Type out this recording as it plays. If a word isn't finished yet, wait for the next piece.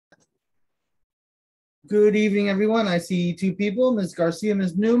Good evening, everyone. I see two people, Ms. Garcia,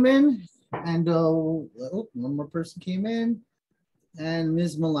 Ms. Newman, and one more person came in, and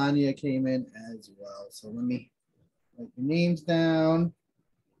Ms. Melania came in as well. So let me write your names down.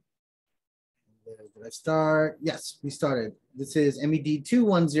 Did I start? Yes, we started. This is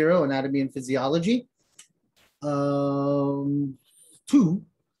MED210, Anatomy and Physiology. 2,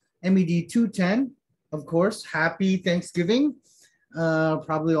 MED210, of course. Happy Thanksgiving.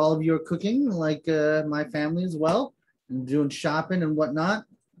 Probably all of you are cooking, like my family as well, and doing shopping and whatnot.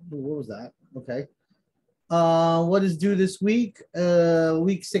 What was that? Okay. What is due this week?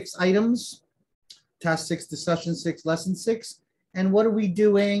 Week 6 items, task 6 to session 6, lesson 6. And what are we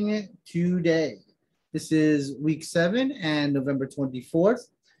doing today? This is week 7 and November 24th.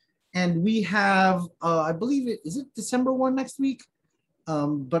 And we have, I believe is it December 1 next week?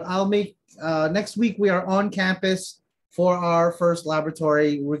 But I'll make, next week we are on campus for our first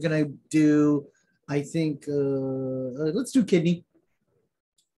laboratory. We're gonna do, I think, let's do kidney.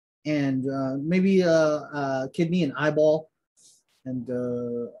 And maybe kidney and eyeball. And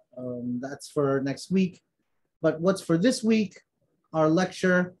that's for next week. But what's for this week, our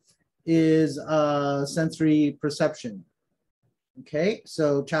lecture is sensory perception. Okay,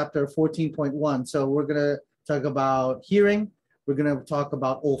 so chapter 14.1. So we're gonna talk about hearing. We're gonna talk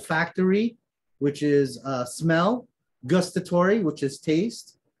about olfactory, which is smell, gustatory, which is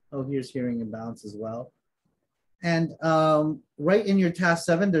taste. Oh, here's hearing and balance as well. And right in your task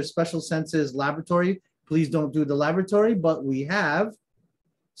 7, there's special senses laboratory. Please don't do the laboratory, but we have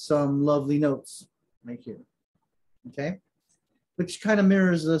some lovely notes right here. Okay, which kind of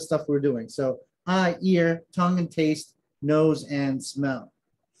mirrors the stuff we're doing. So eye, ear, tongue and taste, nose and smell.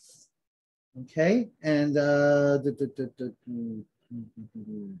 Okay, and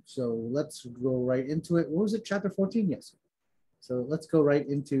so let's go right into it. What was it, chapter 14? Yes. So let's go right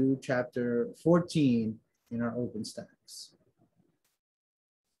into chapter 14 in our OpenStax.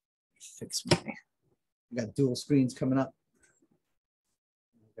 Fix my, we got dual screens coming up.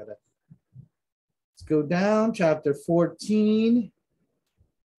 Let's go down, chapter 14.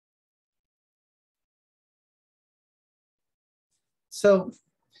 So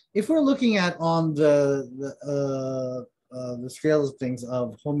if we're looking at on the scale of things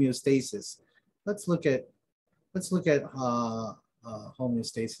of homeostasis, let's look at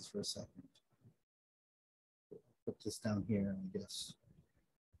homeostasis for a second. Put this down here, I guess.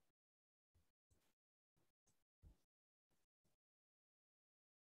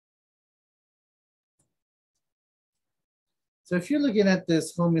 So if you're looking at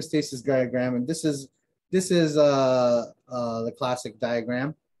this homeostasis diagram, and this is the classic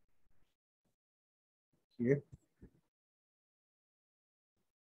diagram here.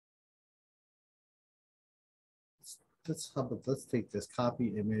 Let's take this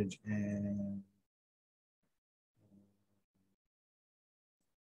copy image and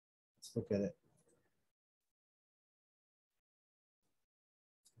let's look at it.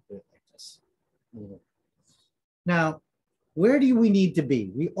 Like this. Now, where do we need to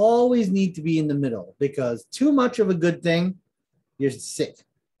be? We always need to be in the middle, because too much of a good thing, you're sick,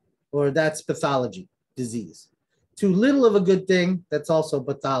 or that's pathology, disease. Too little of a good thing, that's also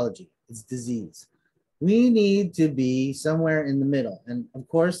pathology, it's disease. We need to be somewhere in the middle. And of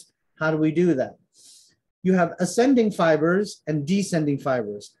course, how do we do that? You have ascending fibers and descending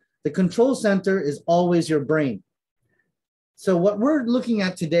fibers. The control center is always your brain. So what we're looking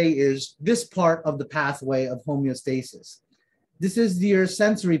at today is this part of the pathway of homeostasis. This is your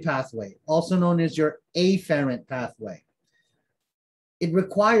sensory pathway, also known as your afferent pathway. It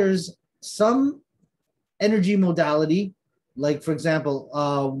requires some energy modality, like for example,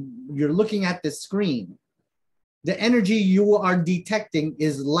 you're looking at the screen. The energy you are detecting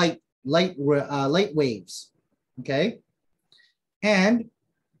is light waves, okay? And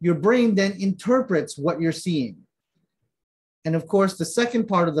your brain then interprets what you're seeing. And of course, the second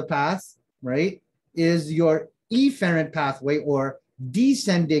part of the path, right, is your efferent pathway, or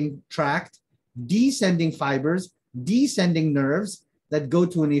descending tract, descending fibers, descending nerves that go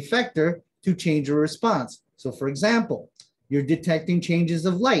to an effector to change a response. So for example, you're detecting changes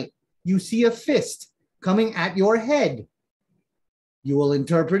of light. You see a fist coming at your head. You will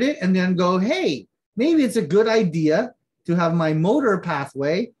interpret it and then go, hey, maybe it's a good idea to have my motor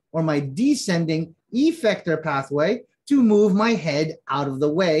pathway or my descending effector pathway to move my head out of the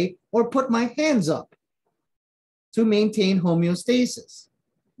way or put my hands up to maintain homeostasis,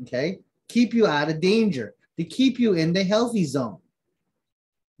 okay? Keep you out of danger, to keep you in the healthy zone,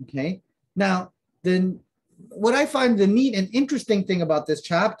 okay? Now, then what I find the neat and interesting thing about this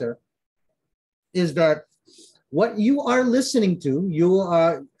chapter is that What you are listening to,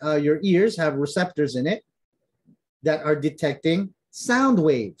 your ears have receptors in it that are detecting sound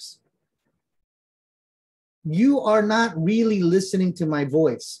waves. You are not really listening to my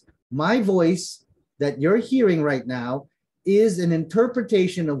voice. My voice that you're hearing right now is an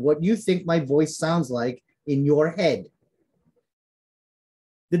interpretation of what you think my voice sounds like in your head.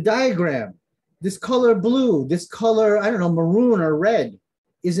 The diagram, this color blue, this color, I don't know, maroon or red,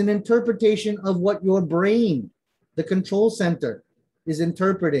 is an interpretation of what your brain, the control center, is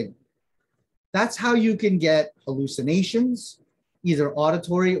interpreting. That's how you can get hallucinations, either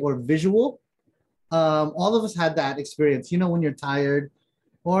auditory or visual. All of us had that experience, you know, when you're tired,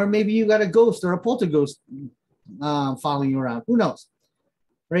 or maybe you got a ghost or a poltergeist following you around. Who knows,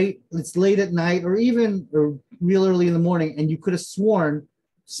 right? It's late at night or even real early in the morning, and you could have sworn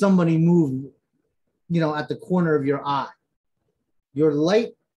somebody moved, you know, at the corner of your eye. Your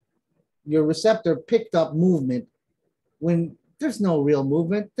receptor picked up movement when there's no real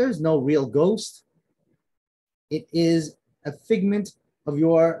movement. There's no real ghost. It is a figment of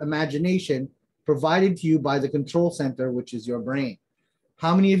your imagination provided to you by the control center, which is your brain.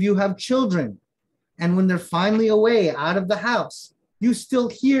 How many of you have children? And when they're finally away out of the house, you still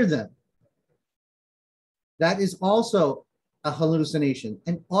hear them. That is also a hallucination,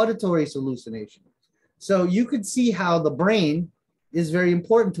 an auditory hallucination. So you could see how the brain is very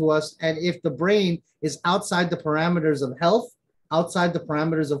important to us. And if the brain is outside the parameters of health, outside the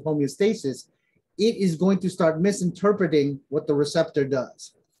parameters of homeostasis, it is going to start misinterpreting what the receptor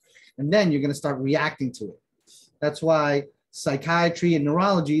does. And then you're going to start reacting to it. That's why psychiatry and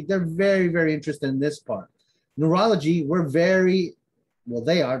neurology, they're very, very interested in this part. Neurology,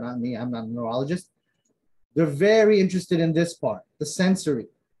 they are, not me, I'm not a neurologist. They're very interested in this part, the sensory,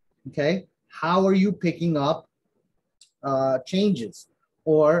 okay? How are you picking up changes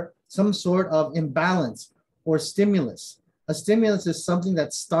or some sort of imbalance or stimulus? A stimulus is something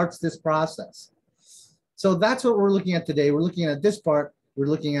that starts this process. So that's what we're looking at today. We're looking at this part. We're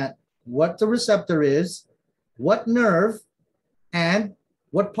looking at what the receptor is, what nerve, and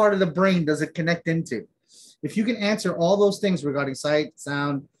what part of the brain does it connect into. If you can answer all those things regarding sight,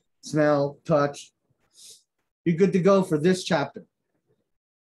 sound, smell, touch, you're good to go for this chapter.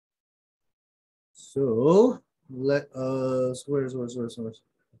 So let us, where's? That's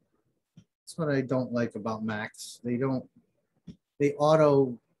what I don't like about Macs. They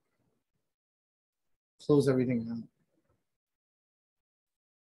auto close everything out.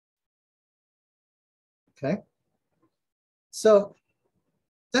 Okay. So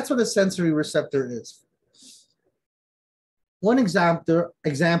that's what a sensory receptor is. One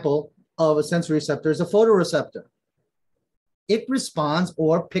example of a sensory receptor is a photoreceptor. It responds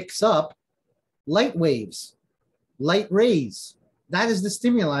or picks up light waves, light rays. That is the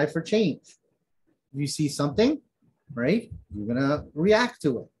stimuli for change. If you see something, right, you're gonna react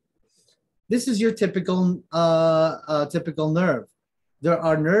to it. This is your typical nerve. There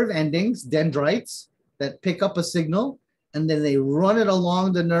are nerve endings, dendrites, that pick up a signal, and then they run it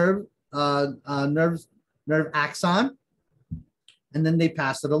along the nerve axon, and then they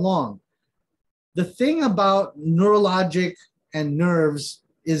pass it along. The thing about neurologic and nerves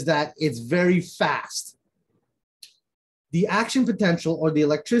is that it's very fast. The action potential or the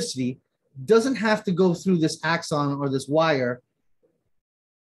electricity doesn't have to go through this axon or this wire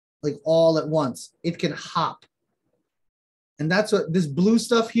like all at once. It can hop. And that's what this blue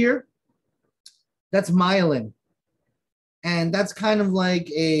stuff here, that's myelin. And that's kind of like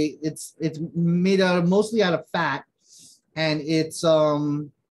it's made mostly out of fat, and it's what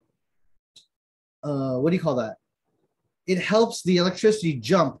do you call that? It helps the electricity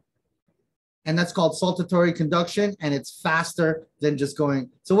jump, and that's called saltatory conduction, and it's faster than just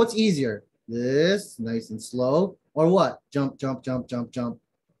going. So what's easier? This, nice and slow, or what? Jump, jump, jump, jump, jump.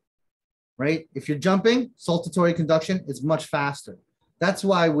 Right? If you're jumping, saltatory conduction is much faster. That's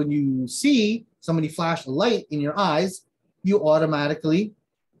why when you see somebody flash a light in your eyes, you automatically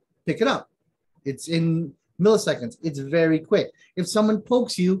pick it up. It's in milliseconds. It's very quick. If someone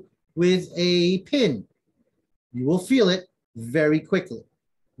pokes you with a pin, you will feel it very quickly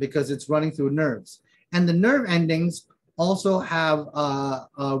because it's running through nerves. And the nerve endings also have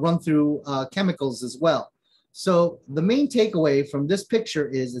run through chemicals as well. So the main takeaway from this picture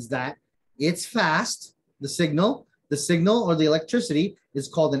is that it's fast, the signal or the electricity is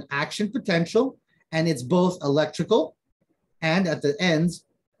called an action potential, and it's both electrical and at the ends,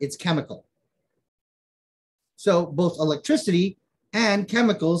 it's chemical. So both electricity and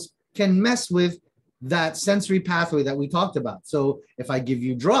chemicals can mess with that sensory pathway that we talked about. So if I give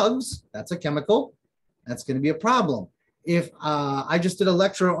you drugs, that's a chemical, that's going to be a problem. If I just did a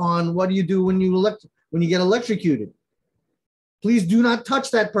lecture on what do you do when you when you get electrocuted. Please do not touch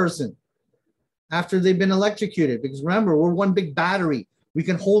that person after they've been electrocuted, because remember, we're one big battery. We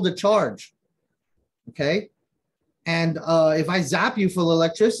can hold a charge, okay? And if I zap you full of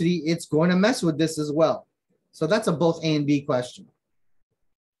electricity, it's going to mess with this as well. So that's a both A and B question.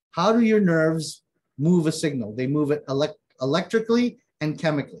 How do your nerves move a signal? They move it electrically and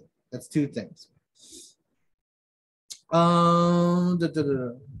chemically. That's two things.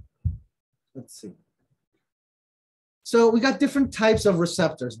 Let's see. So we got different types of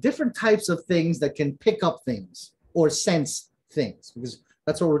receptors, different types of things that can pick up things or sense things, because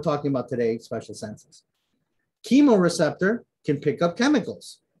that's what we're talking about today, special senses. Chemoreceptor can pick up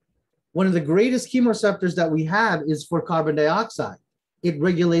chemicals. One of the greatest chemoreceptors that we have is for carbon dioxide. It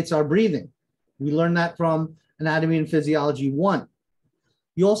regulates our breathing. We learned that from Anatomy and Physiology 1.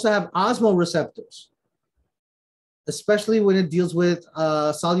 You also have osmoreceptors, especially when it deals with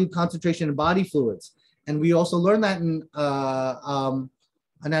solute concentration in body fluids. And we also learned that in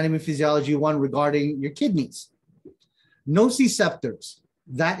Anatomy and Physiology 1 regarding your kidneys. Nociceptors,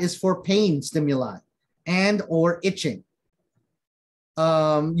 that is for pain stimuli and or itching.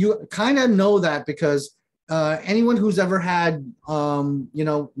 You kind of know that because anyone who's ever had,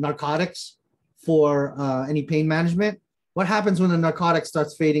 narcotics for any pain management, what happens when the narcotic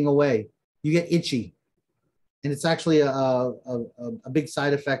starts fading away? You get itchy. And it's actually a big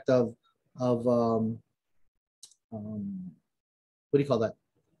side effect of what do you call that?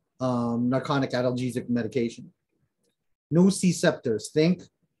 Narcotic analgesic medication. Nociceptors, think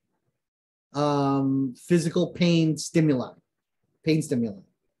physical pain stimuli.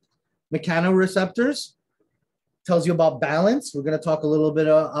 Mechanoreceptors tells you about balance. We're going to talk a little bit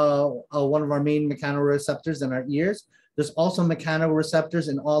of one of our main mechanoreceptors in our ears. There's also mechanoreceptors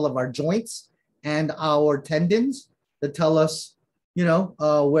in all of our joints and our tendons that tell us,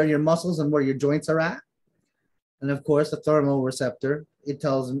 where your muscles and where your joints are at. And of course, the thermoreceptor, it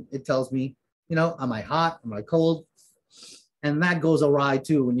tells me, am I hot? Am I cold? And that goes awry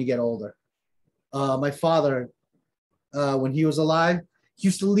too when you get older. My father, when he was alive, he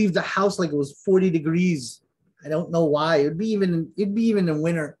used to leave the house like it was 40 degrees. I don't know why. It'd be even in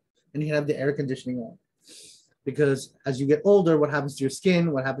winter, and he'd have the air conditioning on. Because as you get older, what happens to your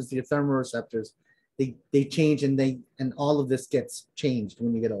skin? What happens to your thermoreceptors? They change, and all of this gets changed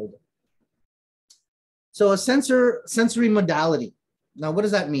when you get older. So a sensory modality. Now, what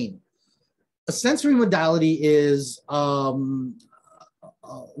does that mean? A sensory modality is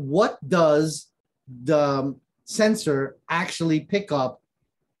what does the sensor actually pick up,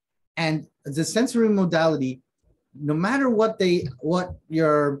 and the sensory modality, no matter what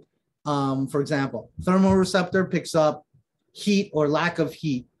your for example, thermoreceptor picks up heat or lack of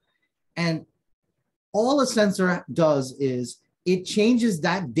heat, and all a sensor does is it changes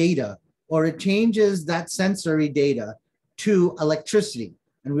that data, or it changes that sensory data to electricity.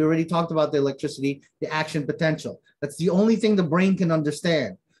 And we already talked about the electricity, the action potential. That's the only thing the brain can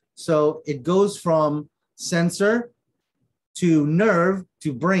understand. So it goes from sensor to nerve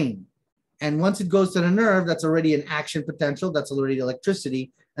to brain. And once it goes to the nerve, that's already an action potential. That's already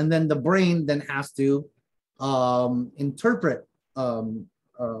electricity. And then the brain then has to interpret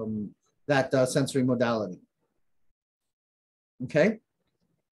that sensory modality. Okay.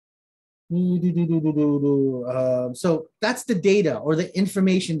 So that's the data or the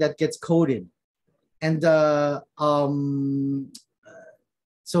information that gets coded. And so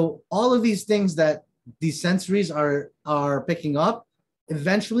all of these things that these sensories are picking up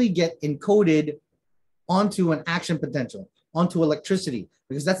eventually get encoded onto an action potential, onto electricity,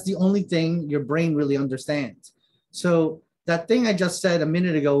 because that's the only thing your brain really understands. So that thing I just said a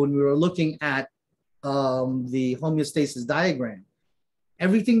minute ago when we were looking at the homeostasis diagram,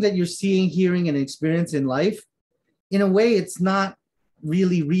 everything that you're seeing, hearing, and experiencing in life, in a way, it's not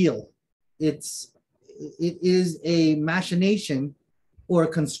really real. It is a machination or a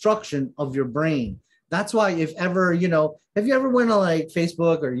construction of your brain. That's why if ever, have you ever went on like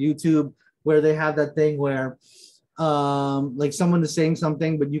Facebook or YouTube where they have that thing where like someone is saying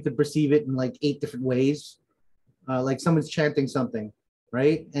something, but you could perceive it in like 8 different ways? Like someone's chanting something,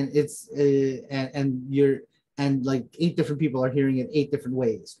 right? And it's and like 8 different people are hearing it 8 different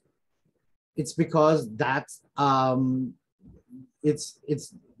ways. It's because that's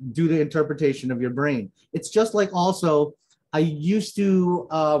it's due to interpretation of your brain. It's just like also, I used to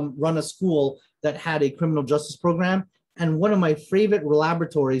run a school that had a criminal justice program, and one of my favorite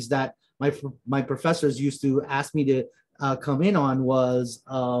laboratories that my professors used to ask me to come in on was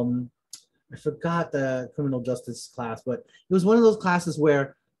I forgot the criminal justice class, but it was one of those classes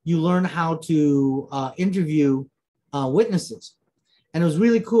where you learn how to interview witnesses. And it was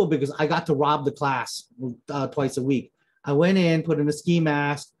really cool because I got to rob the class twice a week. I went in, put in a ski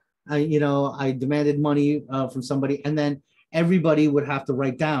mask. I demanded money from somebody, and then everybody would have to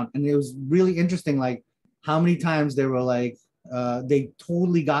write down. And it was really interesting, like how many times they were like, they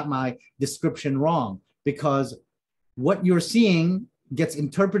totally got my description wrong, because what you're seeing gets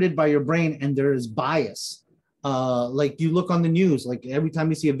interpreted by your brain, and there is bias. Like you look on the news, like every time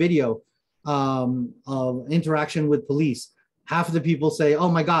you see a video of interaction with police, half of the people say, "Oh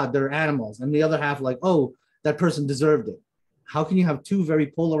my God, they're animals," and the other half like, "Oh, that person deserved it." How can you have two very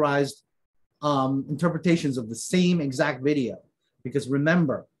polarized interpretations of the same exact video? Because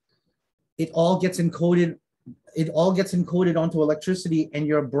remember, it all gets encoded. It all gets encoded onto electricity, and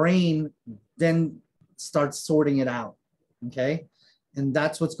your brain then starts sorting it out. Okay, and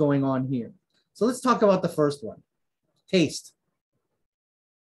that's what's going on here. So let's talk about the first one, taste.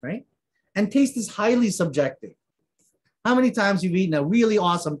 Right, and taste is highly subjective. How many times you've eaten a really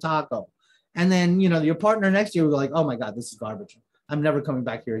awesome taco, and then your partner next to you will go like, "Oh my God, this is garbage. I'm never coming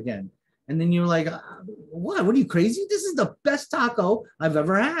back here again." And then you're like, "What? What are you, crazy? This is the best taco I've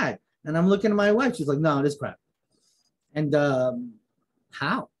ever had." And I'm looking at my wife. She's like, "No, it is crap." And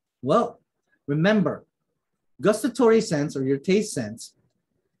how? Well, remember, gustatory sense, or your taste sense,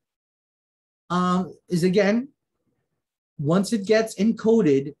 is, again, once it gets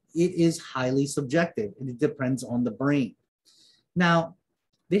encoded, it is highly subjective, and it depends on the brain. Now,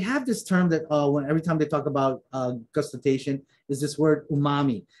 they have this term that every time they talk about gustation, is this word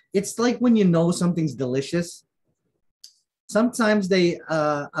umami. It's like when you know something's delicious. Sometimes they,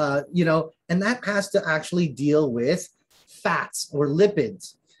 and that has to actually deal with fats or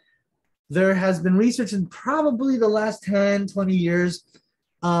lipids. There has been research in probably the last 10, 20 years.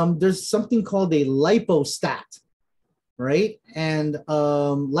 There's something called a lipostat, right? And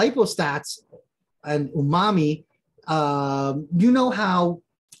lipostats and umami, how,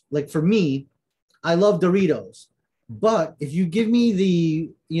 like for me, I love Doritos, but if you give me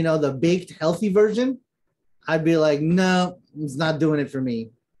the baked healthy version, I'd be like, no, it's not doing it for me.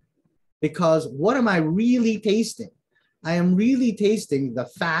 Because what am I really tasting? I am really tasting the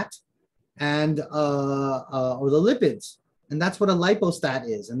fat and or the lipids, and that's what a lipostat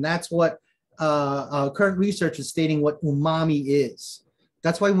is, and that's what current research is stating what umami is.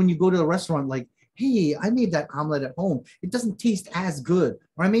 That's why when you go to a restaurant, like, "Hey, I made that omelet at home. It doesn't taste as good,"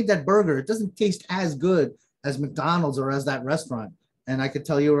 or "I made that burger. It doesn't taste as good as McDonald's or as that restaurant." And I could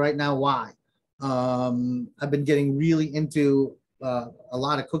tell you right now why. I've been getting really into a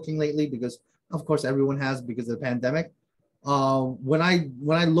lot of cooking lately because, of course, everyone has because of the pandemic. When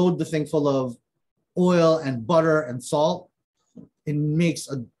I load the thing full of oil and butter and salt, it makes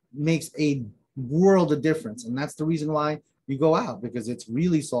a world of difference, and that's the reason why you go out, because it's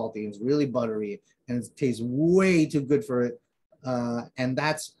really salty, it's really buttery, and it tastes way too good for it. And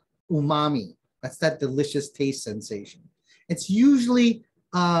that's umami. That's that delicious taste sensation. It's usually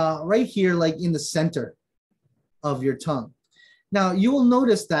right here, like in the center of your tongue. Now, you will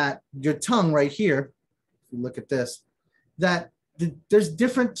notice that your tongue right here, if you look at this, that there's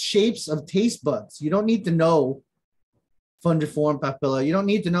different shapes of taste buds. You don't need to know fungiform papilla. You don't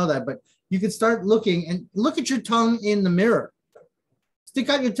need to know that, but you can start looking and look at your tongue in the mirror. Stick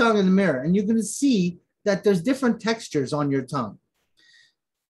out your tongue in the mirror, and you're going to see that there's different textures on your tongue.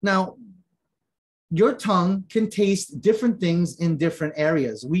 Now, your tongue can taste different things in different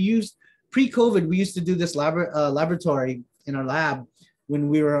areas. Pre-COVID, we used to do this laboratory in our lab when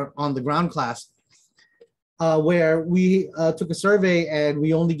we were on the ground class, where we took a survey and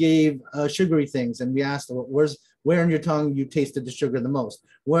we only gave sugary things, and we asked, where in your tongue you tasted the sugar the most?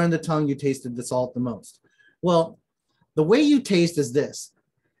 Where in the tongue you tasted the salt the most? Well, the way you taste is this.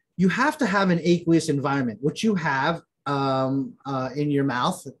 You have to have an aqueous environment, which you have in your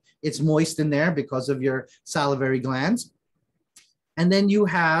mouth. It's moist in there because of your salivary glands. And then you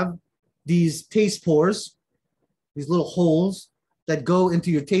have these taste pores, these little holes that go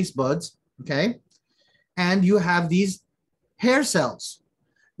into your taste buds, okay? And you have these hair cells.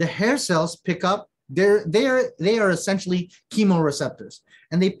 The hair cells pick up, they are essentially chemoreceptors,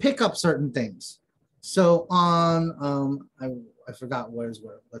 and they pick up certain things. So on, I forgot where.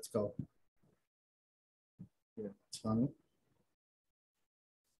 Let's go. Here, it's funny.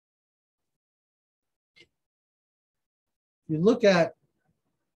 You look at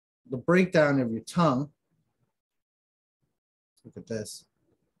the breakdown of your tongue. Look at this.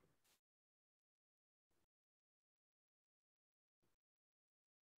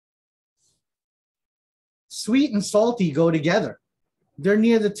 Sweet and salty go together. They're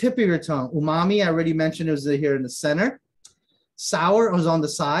near the tip of your tongue. Umami, I already mentioned, it was here in the center. Sour was on the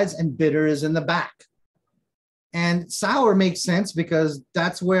sides, and bitter is in the back. And sour makes sense because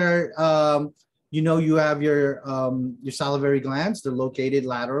that's where you have your salivary glands. They're located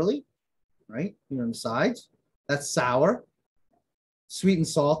laterally, right? Here on the sides. That's sour. Sweet and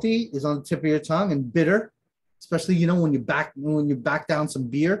salty is on the tip of your tongue, and bitter, especially when you back down some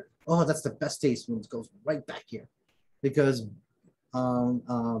beer. Oh, that's the best taste when it goes right back here, because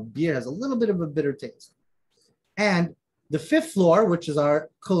beer has a little bit of a bitter taste. And the fifth floor, which is our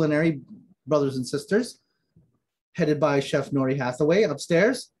culinary brothers and sisters, headed by Chef Nori Hathaway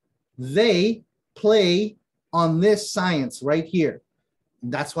upstairs, they play on this science right here.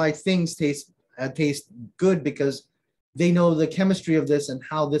 And that's why things taste good, because they know the chemistry of this and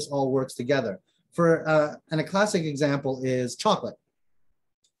how this all works together. And a classic example is chocolate.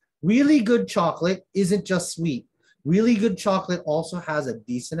 Really good chocolate isn't just sweet. Really good chocolate also has a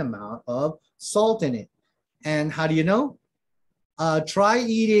decent amount of salt in it. And how do you know? Try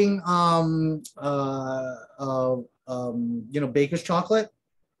eating baker's chocolate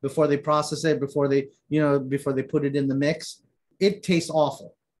before they process it, before they put it in the mix. It tastes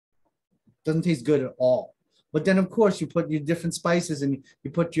awful. Doesn't taste good at all. But then, of course, you put your different spices and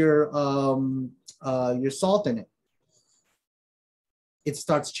you put your salt in it. It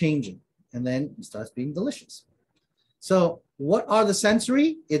starts changing, and then it starts being delicious. So what are the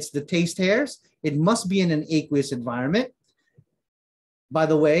sensory? It's the taste hairs. It must be in an aqueous environment. By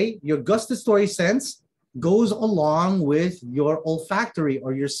the way, your gustatory sense goes along with your olfactory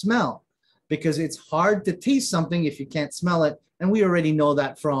or your smell, because it's hard to taste something if you can't smell it. And we already know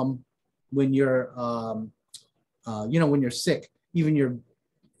that from when you're when you're sick. Even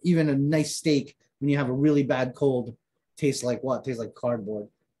a nice steak, when you have a really bad cold, tastes like what? Tastes like cardboard.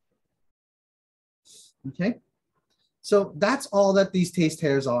 Okay, so that's all that these taste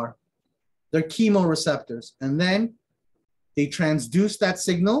hairs are. They're chemoreceptors, and then they transduce that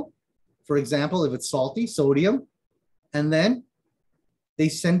signal. For example, if it's salty, sodium, and then they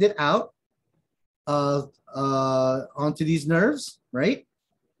send it out onto these nerves, right?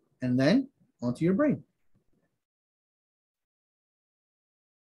 And then onto your brain.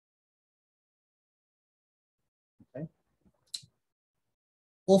 Okay.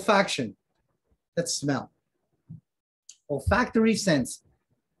 Olfaction, that's smell. Olfactory sense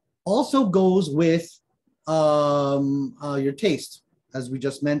also goes with your taste, as we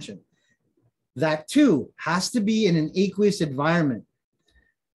just mentioned. That too has to be in an aqueous environment.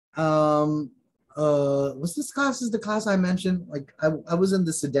 Was this class is the class I mentioned? Like I was in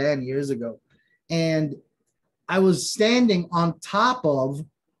the Sudan years ago, and I was standing on top of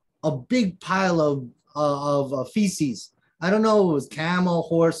a big pile of feces. I don't know, it was camel,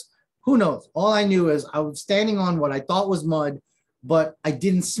 horse, who knows? All I knew is I was standing on what I thought was mud, but I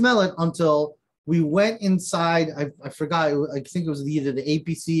didn't smell it until we went inside. I forgot. I think it was either the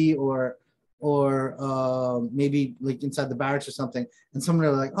APC or maybe like inside the barracks or something. And someone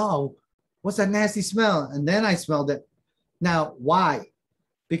was like, "Oh, what's that nasty smell?" And then I smelled it. Now, why?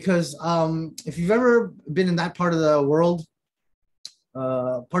 Because if you've ever been in that part of the world,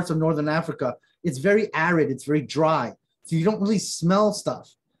 parts of Northern Africa, it's very arid. It's very dry. So you don't really smell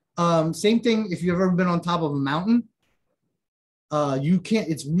stuff. Same thing if you've ever been on top of a mountain. You can't.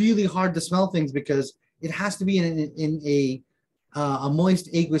 It's really hard to smell things because it has to be in a moist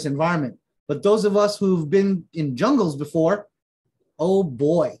aqueous environment. But those of us who've been in jungles before, oh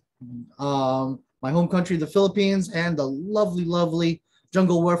boy, my home country, the Philippines, and the lovely, lovely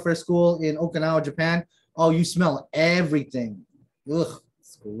jungle warfare school in Okinawa, Japan. Oh, you smell everything. Ugh,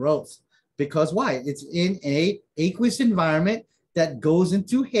 it's gross. Because why? It's in a aqueous environment that goes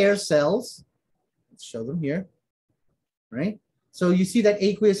into hair cells. Let's show them here, right? So you see that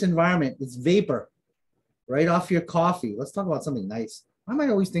aqueous environment, it's vapor right off your coffee. Let's talk about something nice. Why am I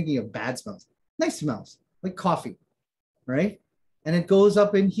always thinking of bad smells? Nice smells, like coffee, right? And it goes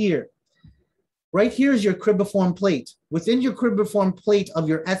up in here. Right here is your cribriform plate. Within your cribriform plate of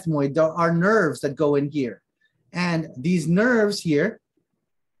your ethmoid, there are nerves that go in here. And these nerves here,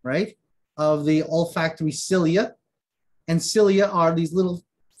 right, of the olfactory cilia, and cilia are these little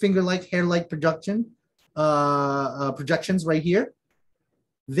finger-like, hair-like projections right here.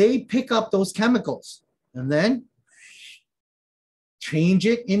 They pick up those chemicals and then change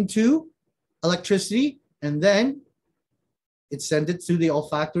it into electricity, and then it sends it to the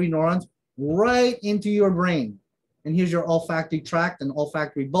olfactory neurons right into your brain. And here's your olfactory tract and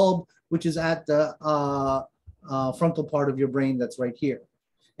olfactory bulb, which is at the frontal part of your brain that's right here.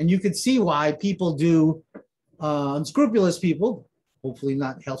 And you could see why people do, unscrupulous people, hopefully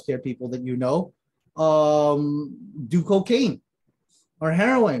not healthcare people that you know, do cocaine or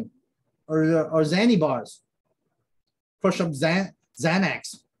heroin or Xanny bars, crush up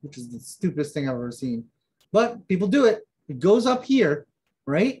Xanax, which is the stupidest thing I've ever seen. but people do it. It goes up here,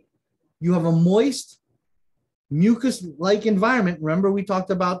 right? You have a moist, mucus-like environment. Remember, we talked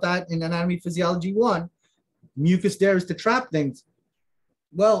about that in Anatomy Physiology 1. Mucus there is to trap things.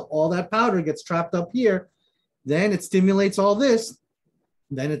 Well, all that powder gets trapped up here. Then it stimulates all this.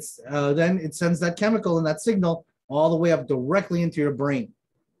 Then it sends that chemical and that signal all the way up directly into your brain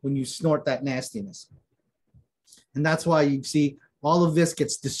when you snort that nastiness. And that's why you see all of this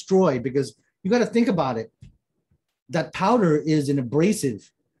gets destroyed, because you got to think about it. That powder is an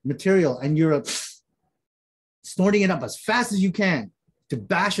abrasive material, and you're snorting it up as fast as you can to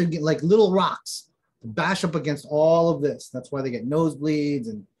bash it like little rocks, to bash up against all of this. That's why they get nosebleeds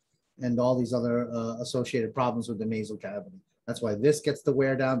and all these other associated problems with the nasal cavity. That's why this gets to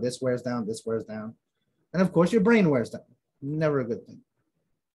wear down, this wears down, this wears down. And of course, your brain wears down. Never a good thing.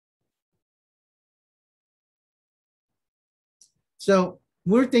 So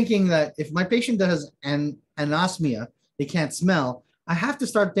we're thinking that if my patient has an anosmia, they can't smell, I have to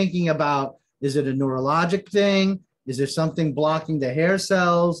start thinking about, is it a neurologic thing? Is there something blocking the hair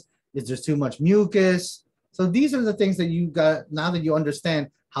cells? Is there too much mucus? So these are the things that you got, now that you understand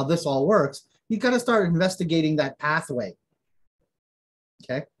how this all works, you got to start investigating that pathway.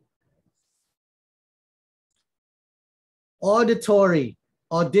 Okay. Auditory,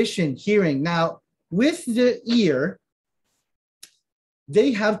 audition, hearing. Now, with the ear,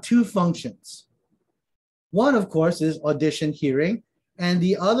 they have two functions. One, of course, is audition, hearing, and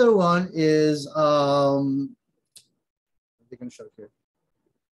the other one is, they can show it here,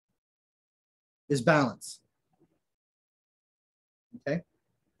 is balance. Okay.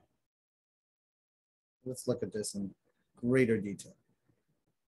 Let's look at this in greater detail.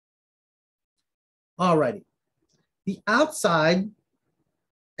 All righty. The outside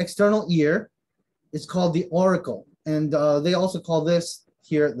external ear is called the auricle, and they also call this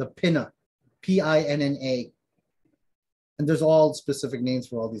here the pinna, P-I-N-N-A. And there's all specific names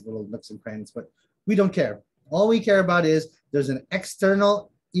for all these little nooks and crannies, but we don't care. All we care about is there's an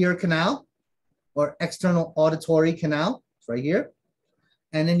external ear canal or external auditory canal. It's right here.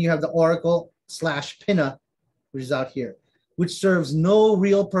 And then you have the auricle / pinna, which is out here, which serves no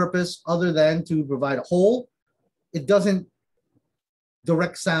real purpose other than to provide a hole. It doesn't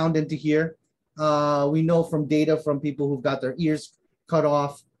direct sound into here. We know from data from people who've got their ears cut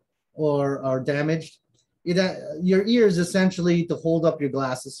off or are damaged. Your ear is essentially to hold up your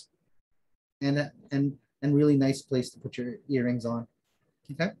glasses and really nice place to put your earrings on.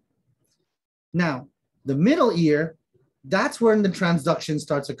 Okay. Now, the middle ear, that's when the transduction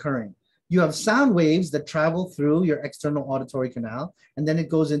starts occurring. You have sound waves that travel through your external auditory canal, and then it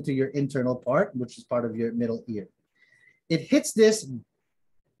goes into your internal part, which is part of your middle ear. It hits this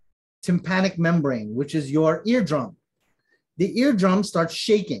tympanic membrane, which is your eardrum. The eardrum starts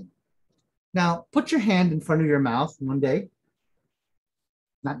shaking. Now, put your hand in front of your mouth one day.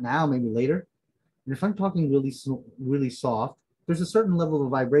 Not now, maybe later. And if I'm talking really soft, there's a certain level of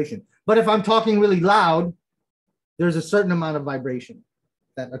vibration. But if I'm talking really loud, there's a certain amount of vibration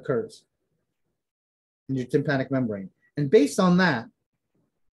that occurs in your tympanic membrane. And based on that,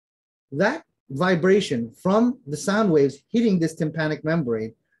 that vibration from the sound waves hitting this tympanic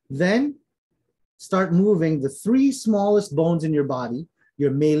membrane then start moving the three smallest bones in your body,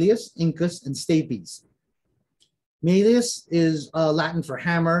 your malleus, incus, and stapes. Malleus is Latin for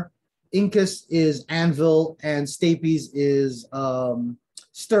hammer, incus is anvil, and stapes is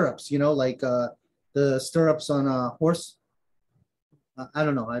stirrups, you know, like the stirrups on a horse. I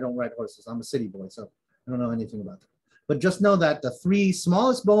don't know, I don't ride horses. I'm a city boy, so I don't know anything about that. But just know that the three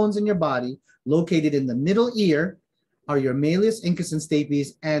smallest bones in your body located in the middle ear are your malleus, incus, and stapes,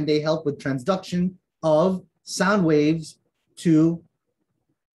 and they help with transduction of sound waves to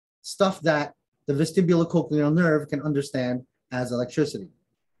stuff that the vestibulocochlear nerve can understand as electricity.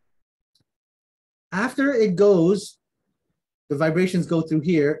 After it goes, the vibrations go through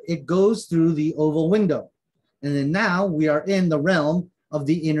here, it goes through the oval window. And then now we are in the realm of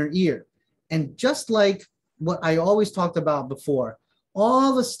the inner ear. And just like what I always talked about before,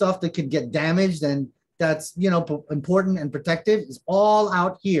 all the stuff that could get damaged and that's, you know, important and protective is all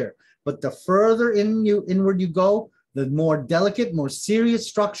out here. But the further inward you go, the more delicate, more serious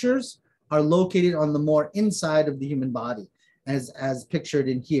structures are located on the more inside of the human body, as pictured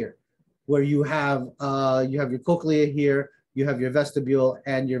in here, where you have your cochlea here, you have your vestibule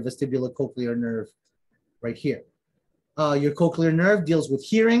and your vestibulocochlear nerve right here. Your cochlear nerve deals with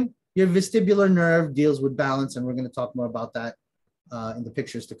hearing. Your vestibular nerve deals with balance, and we're going to talk more about that in the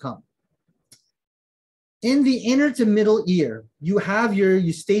pictures to come. In the inner to middle ear, you have your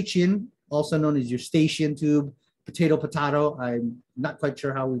eustachian, also known as eustachian tube, potato. I'm not quite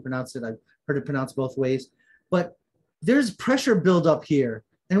sure how we pronounce it. I've heard it pronounced both ways. but there's pressure buildup here.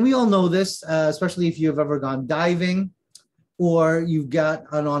 And we all know this, especially if you've ever gone diving or you've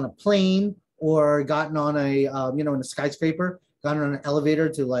gotten on a plane or gotten on a, in a skyscraper, gotten on an elevator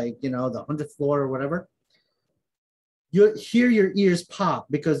to like, the 100th floor or whatever. You hear your ears pop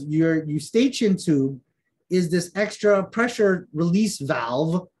because your eustachian tube is this extra pressure release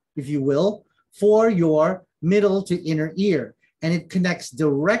valve, if you will, for your middle to inner ear. And it connects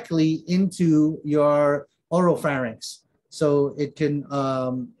directly into your oropharynx. So it can,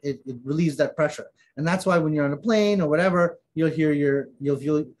 it relieves that pressure. And that's why when you're on a plane or whatever, you'll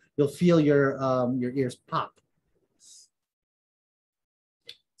feel your ears pop.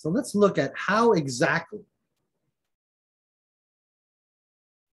 So let's look at how exactly.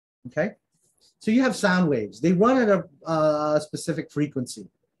 Okay. So you have sound waves. They run at a specific frequency.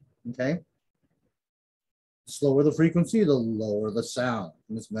 Okay. The slower the frequency, the lower the sound.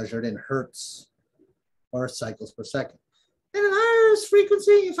 And it's measured in hertz or cycles per second. And an higher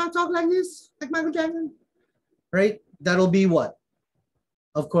frequency, if I talk like this, like Michael Jackson, right? That'll be what?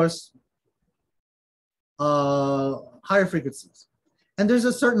 Of course, higher frequencies. And there's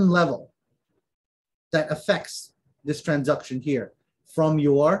a certain level that affects this transduction here from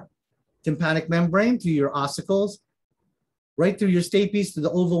your tympanic membrane to your ossicles, right through your stapes to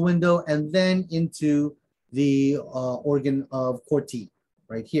the oval window, and then into the organ of Corti,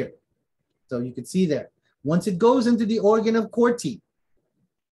 right here. So you can see there. Once it goes into the organ of Corti,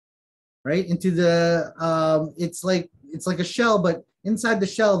 right, into the, it's like a shell, but inside the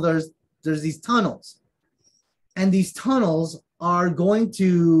shell, there's these tunnels. And these tunnels are going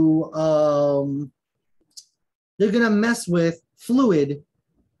to, they're going to mess with fluid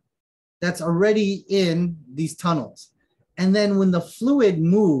that's already in these tunnels. And then when the fluid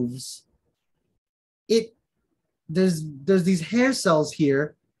moves, there's these hair cells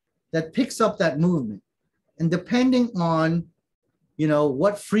here that picks up that movement. And depending on,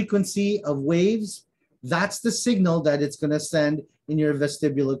 what frequency of waves, that's the signal that it's going to send in your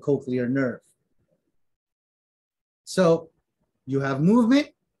vestibulocochlear nerve. So you have movement,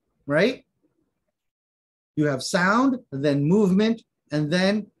 right? You have sound, then movement, and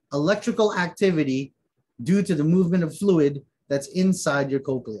then electrical activity due to the movement of fluid that's inside your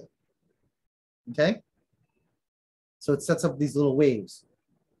cochlea. Okay? So it sets up these little waves.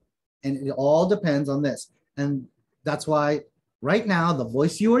 And it all depends on this. And that's why right now, the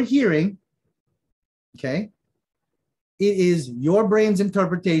voice you are hearing, okay, it is your brain's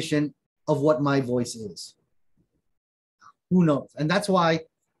interpretation of what my voice is. Who knows? And that's why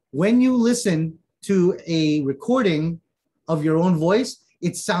when you listen to a recording of your own voice,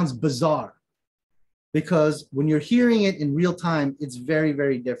 it sounds bizarre. Because when you're hearing it in real time, it's very,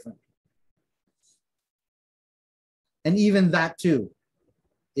 very different. And even that too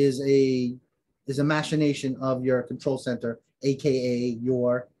is a machination of your control center, AKA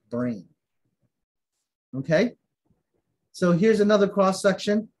your brain. Okay? So here's another cross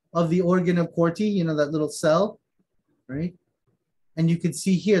section of the organ of Corti, that little cell, right? And you can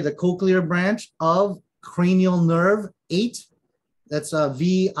see here the cochlear branch of cranial nerve 8. That's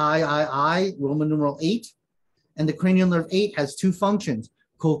VIII, Roman numeral 8. And the cranial nerve 8 has two functions,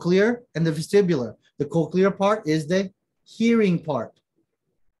 cochlear and the vestibular. The cochlear part is the hearing part.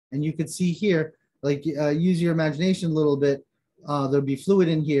 And you can see here, like use your imagination a little bit. There'll be fluid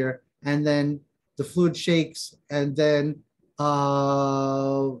in here, and then the fluid shakes, and then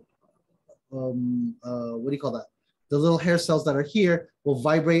what do you call that? The little hair cells that are here will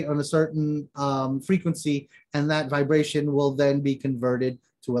vibrate on a certain frequency, and that vibration will then be converted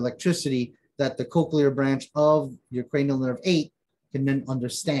to electricity that the cochlear branch of your cranial nerve 8 can then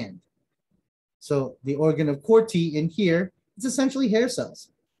understand. So the organ of Corti in here is essentially hair cells.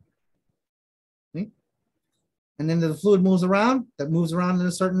 Okay? And then the fluid moves around, that moves around at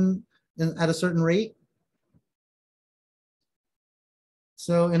a certain rate.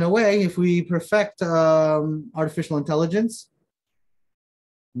 So in a way, if we perfect artificial intelligence,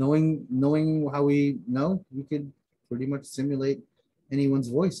 knowing how we know, we could pretty much simulate anyone's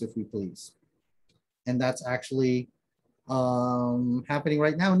voice if we please. And that's actually happening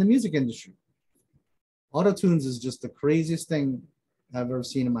right now in the music industry. Auto-tunes is just the craziest thing I've ever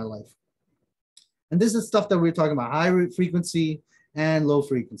seen in my life. And this is stuff that we're talking about, high frequency and low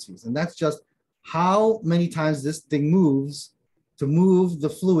frequencies. And that's just how many times this thing moves to move the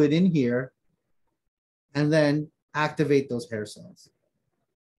fluid in here and then activate those hair cells.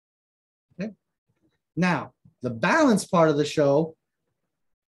 Okay. Now, the balance part of the show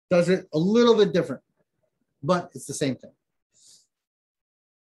does it a little bit different, but it's the same thing.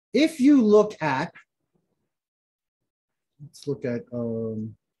 If you look at, let's look at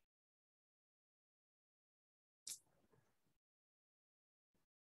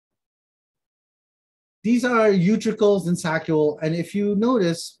These are utricles and saccule. And if you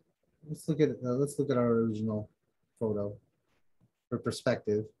notice, let's look at our original photo for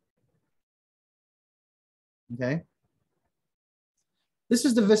perspective. Okay. This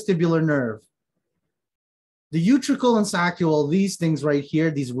is the vestibular nerve. The utricle and saccule, these things right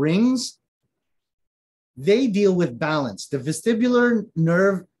here, these rings, they deal with balance. The vestibular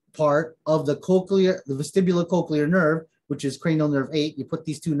nerve part of the vestibulocochlear nerve, which is cranial nerve 8, you put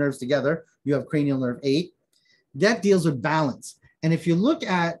these two nerves together, you have cranial nerve 8, that deals with balance. And if you look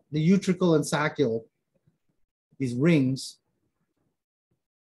at the utricle and saccule, these rings,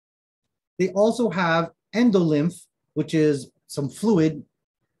 they also have endolymph, which is some fluid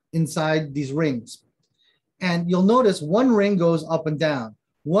inside these rings. And you'll notice one ring goes up and down.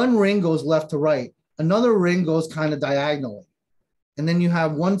 One ring goes left to right. Another ring goes kind of diagonally. And then you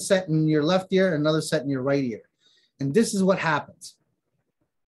have one set in your left ear, another set in your right ear. And this is what happens.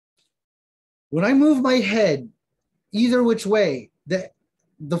 When I move my head either which way,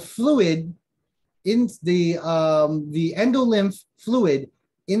 the fluid in the endolymph fluid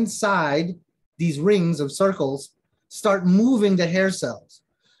inside these rings of circles start moving the hair cells.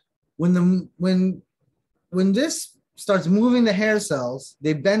 When this starts moving the hair cells,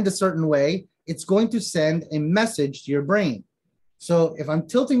 they bend a certain way, it's going to send a message to your brain. So if I'm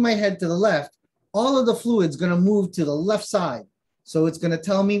tilting my head to the left, all of the fluid's going to move to the left side. So it's going to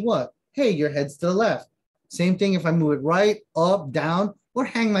tell me what? Hey, your head's to the left. Same thing if I move it right, up, down, or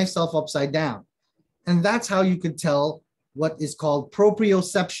hang myself upside down. And that's how you could tell what is called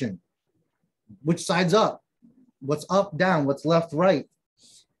proprioception. Which side's up? What's up, down? What's left, right?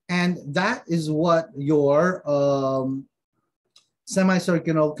 And that is what your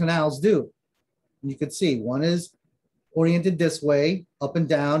semicircular canals do. You could see one is oriented this way, up and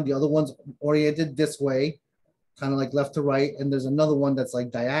down. The other one's oriented this way, kind of like left to right. And there's another one that's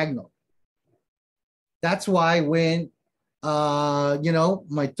like diagonal. That's why when, my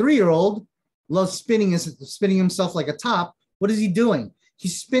 3-year-old loves spinning himself like a top, what is he doing?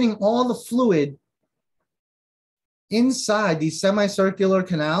 He's spinning all the fluid inside these semicircular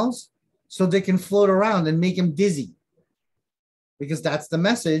canals so they can float around and make him dizzy, because that's the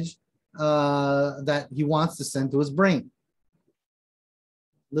message that he wants to send to his brain.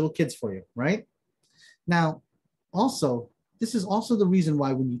 Little kids for you, right? Now, also, this is also the reason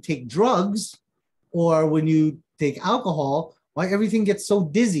why when you take drugs or when you take alcohol, why everything gets so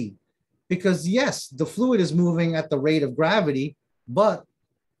dizzy. Because yes, the fluid is moving at the rate of gravity, but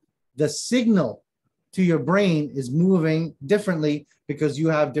the signal to your brain is moving differently because you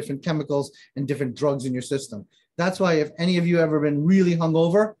have different chemicals and different drugs in your system. That's why if any of you ever been really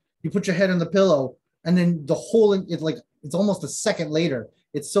hungover, you put your head on the pillow and then it's almost a second later.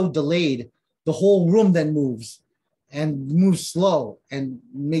 It's so delayed. The whole room then moves and moves slow and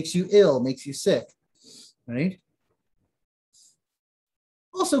makes you ill, makes you sick, right?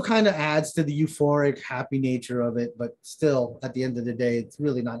 Also kind of adds to the euphoric, happy nature of it, but still, at the end of the day, it's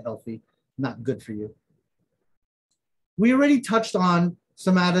really not healthy, not good for you. We already touched on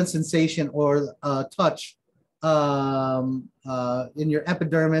somatic sensation or touch in your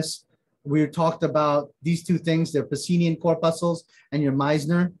epidermis. We talked about these two things, they're Pacinian corpuscles and your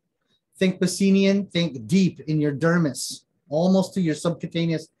Meissner. Think Pacinian, think deep in your dermis, almost to your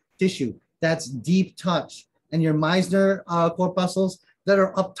subcutaneous tissue. That's deep touch. And your Meissner corpuscles that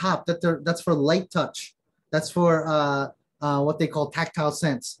are up top, that's for light touch. That's for what they call tactile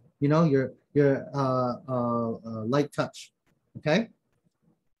sense. You know, your light touch. Okay,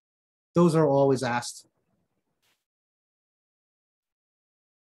 those are always asked.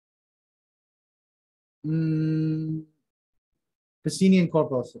 Pacinian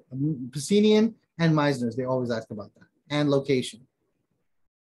corpus, Pacinian and Meissner's, they always ask about that, and location.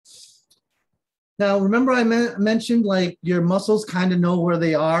 Now, remember I mentioned like your muscles kind of know where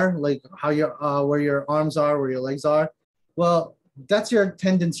they are, like how your where your arms are, where your legs are. Well, that's your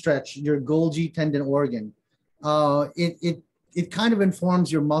tendon stretch, your Golgi tendon organ. It kind of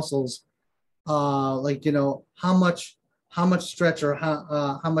informs your muscles, like how much stretch or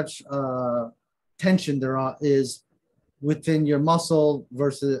how much tension there is within your muscle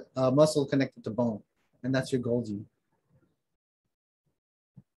versus muscle connected to bone, and that's your Golgi.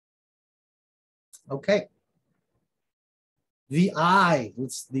 Okay. The eye,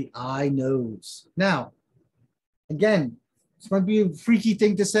 it's the eye nose. Now, again, this might be a freaky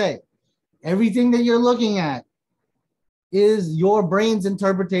thing to say. Everything that you're looking at is your brain's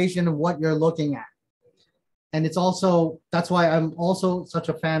interpretation of what you're looking at. And it's also, that's why I'm also such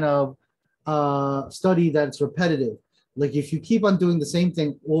a fan of study that's repetitive. Like if you keep on doing the same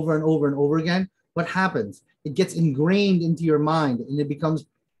thing over and over and over again, what happens? It gets ingrained into your mind and it becomes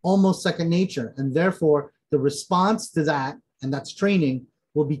almost second nature. And therefore, the response to that, and that's training,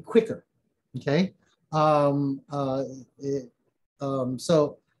 will be quicker. Okay. So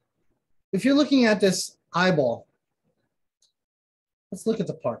if you're looking at this eyeball, let's look at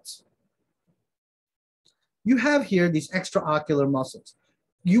the parts. You have here these extraocular muscles.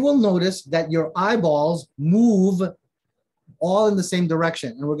 You will notice that your eyeballs move all in the same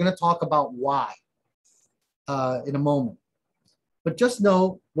direction. And we're going to talk about why in a moment. But just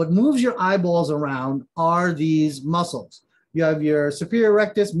know what moves your eyeballs around are these muscles. You have your superior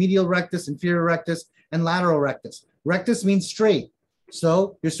rectus, medial rectus, inferior rectus, and lateral rectus. Rectus means straight.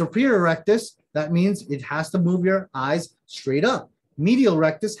 So your superior rectus, that means it has to move your eyes straight up. Medial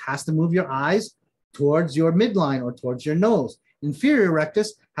rectus has to move your eyes towards your midline or towards your nose. Inferior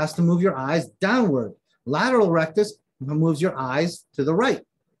rectus has to move your eyes downward. Lateral rectus moves your eyes to the right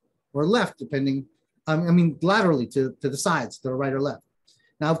or left, depending, laterally to the sides, to the right or left.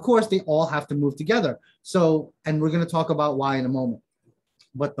 Now, of course, they all have to move together. So, and we're going to talk about why in a moment.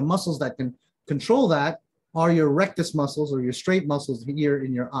 But the muscles that can control that are your rectus muscles or your straight muscles here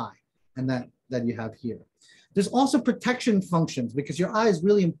in your eye, and that you have here. There's also protection functions because your eye is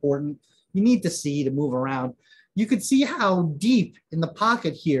really important. You need to see to move around. You could see how deep in the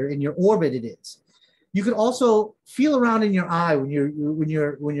pocket here in your orbit it is. You could also feel around in your eye when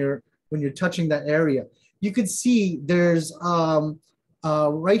you're touching that area. You could see there's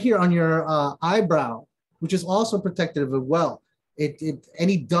right here on your eyebrow, which is also protective as well.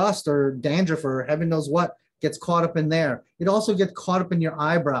 Any dust or dandruff or heaven knows what gets caught up in there. It also gets caught up in your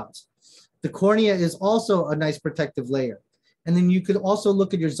eyebrows. The cornea is also a nice protective layer. And then you could also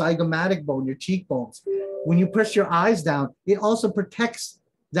look at your zygomatic bone, your cheekbones. When you press your eyes down, it also protects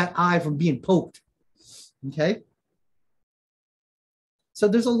that eye from being poked. Okay? So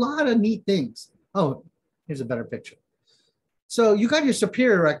there's a lot of neat things. Oh, here's a better picture. So you got your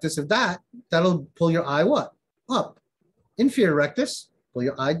superior rectus of that'll pull your eye what? Up. Inferior rectus, pull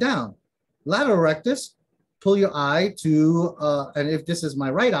your eye down. Lateral rectus, pull your eye to, and if this is my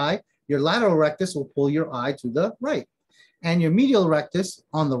right eye, your lateral rectus will pull your eye to the right. And your medial rectus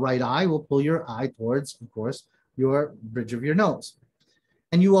on the right eye will pull your eye towards, of course, your bridge of your nose.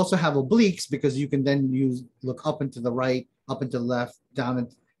 And you also have obliques because you can then look up and to the right, up and to the left, down,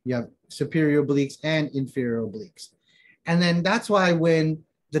 and you have superior obliques and inferior obliques. And then that's why when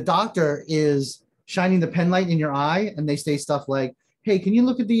the doctor is shining the pen light in your eye and they say stuff like, hey, can you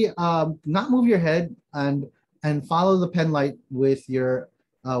look at the, not move your head and follow the pen light with your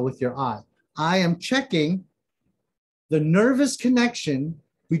eye. I am checking the nervous connection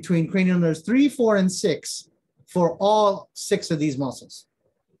between cranial nerves 3, 4, and 6 for all 6 of these muscles.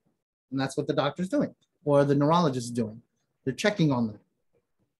 And that's what the doctor's doing, or the neurologist is doing. They're checking on them.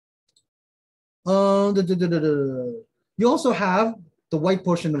 You also have the white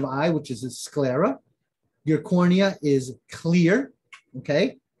portion of the eye, which is the sclera. Your cornea is clear,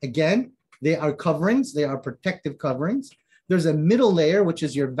 okay? Again, they are coverings. They are protective coverings. There's a middle layer, which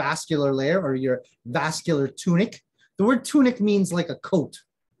is your vascular layer or your vascular tunic. The word tunic means like a coat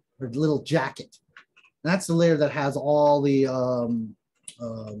or a little jacket. And that's the layer that has all the, all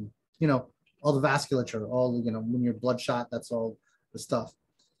the vasculature, all the, when you're bloodshot, that's all the stuff.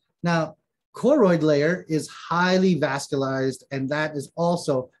 Now, choroid layer is highly vascularized, and that is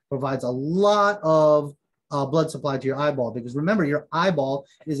also provides a lot of blood supply to your eyeball, because remember, your eyeball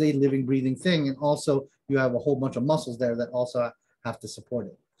is a living, breathing thing, and also you have a whole bunch of muscles there that also have to support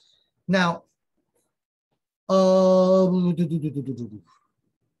it. Now,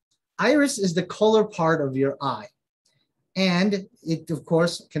 iris is the color part of your eye, and it, of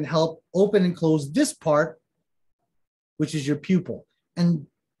course, can help open and close this part, which is your pupil. And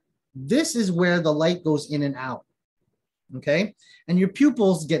this is where the light goes in and out, okay? And your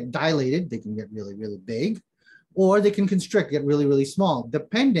pupils get dilated. They can get really, really big, or they can constrict, get really, really small,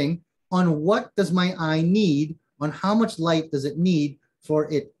 depending on what does my eye need, on how much light does it need for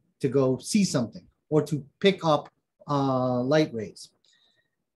it to go see something or to pick up light rays,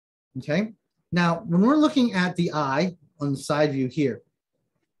 okay? Now, when we're looking at the eye on the side view here,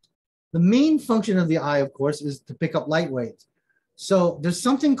 the main function of the eye, of course, is to pick up light rays. So there's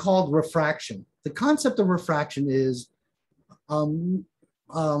something called refraction. The concept of refraction is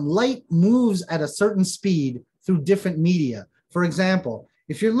light moves at a certain speed through different media. For example,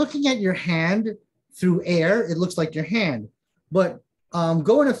 if you're looking at your hand through air, it looks like your hand. But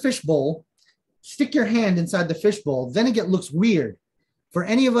go in a fishbowl, stick your hand inside the fishbowl, then it looks weird. For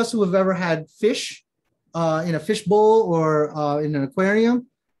any of us who have ever had fish in a fishbowl or in an aquarium,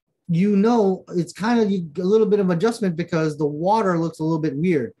 you know it's kind of a little bit of adjustment because the water looks a little bit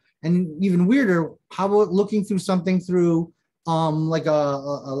weird. And even weirder, how about looking through something through like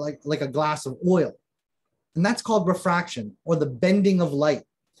a glass of oil. And that's called refraction, or the bending of light.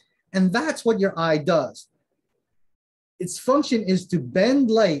 And that's what your eye does. Its function is to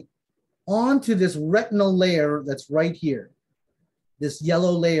bend light onto this retinal layer that's right here, this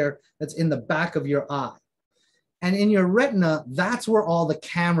yellow layer that's in the back of your eye. And in your retina, that's where all the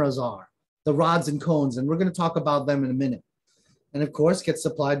cameras are, the rods and cones. And we're going to talk about them in a minute. And of course, gets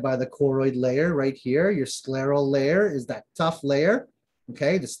supplied by the choroid layer right here. Your scleral layer is that tough layer,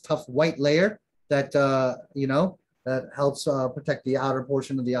 okay? This tough white layer that, that helps protect the outer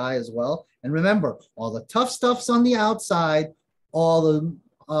portion of the eye as well. And remember, all the tough stuff's on the outside, all the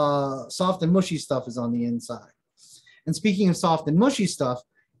soft and mushy stuff is on the inside. And speaking of soft and mushy stuff,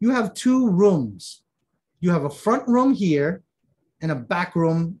 you have two rooms. You have a front room here and a back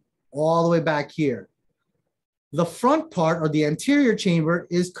room all the way back here. The front part, or the anterior chamber,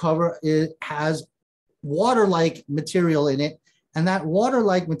 it has water-like material in it, and that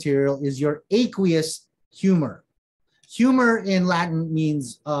water-like material is your aqueous humor. Humor in Latin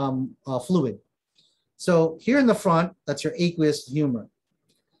means fluid. So here in the front, that's your aqueous humor.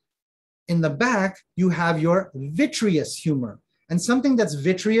 In the back, you have your vitreous humor. And something that's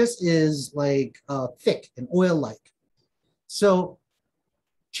vitreous is like thick and oil-like. So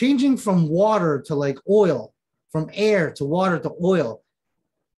changing from water to like oil, from air to water to oil,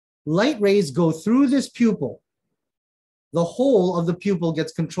 light rays go through this pupil. The whole of the pupil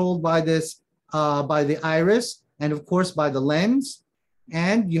gets controlled by this, by the iris, and of course by the lens.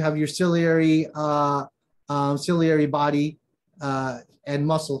 And you have your ciliary body and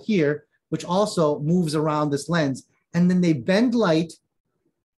muscle here, which also moves around this lens. And then they bend light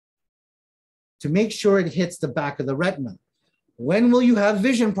to make sure it hits the back of the retina. When will you have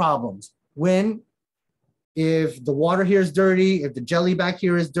vision problems? If the water here is dirty, if the jelly back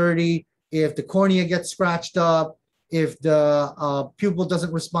here is dirty, if the cornea gets scratched up, if the pupil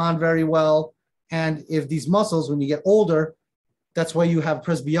doesn't respond very well, and if these muscles, when you get older, that's why you have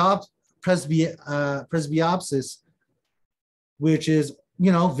presbyopsis, which is,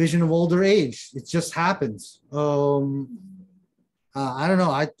 vision of older age. It just happens. I don't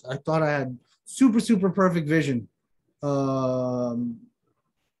know. I thought I had super perfect vision.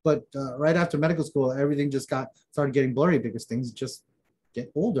 But right after medical school, everything just started getting blurry because things just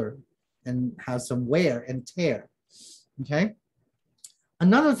get older and have some wear and tear, okay?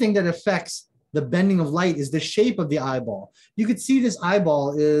 Another thing that affects the bending of light is the shape of the eyeball. You could see this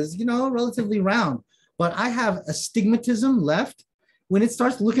eyeball is, relatively round, but I have astigmatism left. When it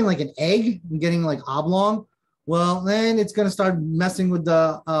starts looking like an egg and getting like oblong, well, then it's gonna start messing with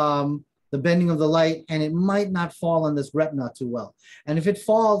the bending of the light, and it might not fall on this retina too well. And if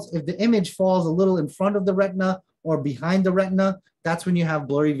the image falls a little in front of the retina or behind the retina, that's when you have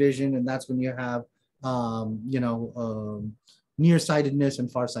blurry vision, and that's when you have, nearsightedness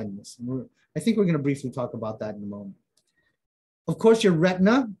and farsightedness. I think we're going to briefly talk about that in a moment. Of course, your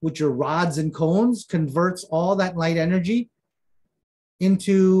retina, with your rods and cones, converts all that light energy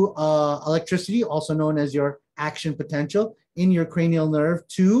into electricity, also known as your action potential, in your cranial nerve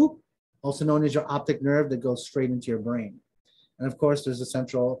 2, also known as your optic nerve, that goes straight into your brain. And of course, there's a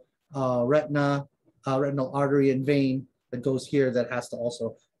central retinal artery and vein that goes here that has to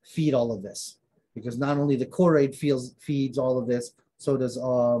also feed all of this. Because not only the choroid feeds all of this, so does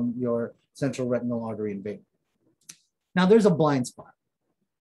your central retinal artery and vein. Now there's a blind spot.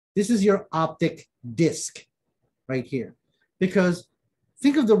 This is your optic disc right here. Because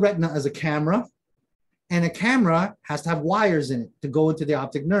think of the retina as a camera, and a camera has to have wires in it to go into the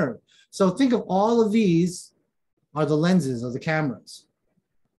optic nerve. So think of all of these are the lenses of the cameras.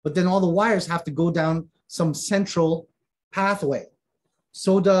 But then all the wires have to go down some central pathway.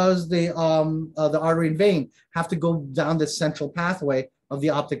 So does the artery and vein have to go down this central pathway of the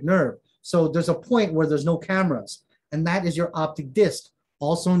optic nerve. So there's a point where there's no cameras, and that is your optic disc,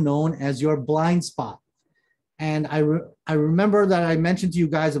 also known as your blind spot. And I remember that I mentioned to you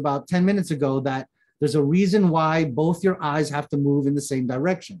guys about 10 minutes ago that there's a reason why both your eyes have to move in the same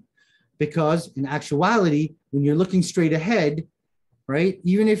direction. Because in actuality, when you're looking straight ahead, right,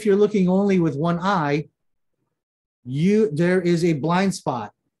 even if you're looking only with one eye, there is a blind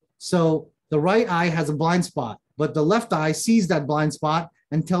spot. So the right eye has a blind spot, but the left eye sees that blind spot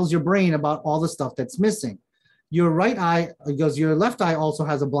and tells your brain about all the stuff that's missing. Your right eye, because your left eye also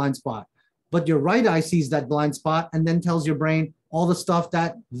has a blind spot, but your right eye sees that blind spot and then tells your brain all the stuff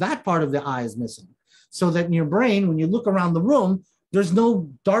that part of the eye is missing. So that in your brain, when you look around the room, there's no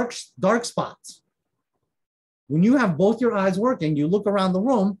dark spots. When you have both your eyes working, you look around the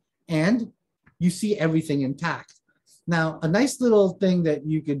room and you see everything intact. Now, a nice little thing that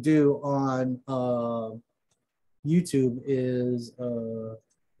you could do on YouTube is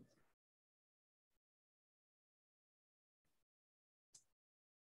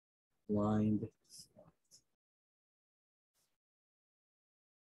blind.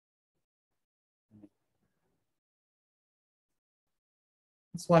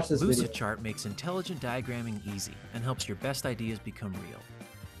 Let's watch this video. Lucidchart makes intelligent diagramming easy and helps your best ideas become real.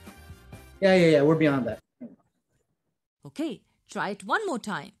 Yeah, we're beyond that. Okay, try it one more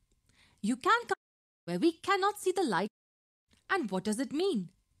time. You can come where we cannot see the light. And what does it mean?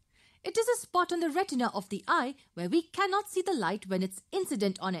 It is a spot on the retina of the eye where we cannot see the light when it's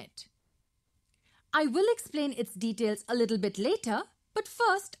incident on it. I will explain its details a little bit later, but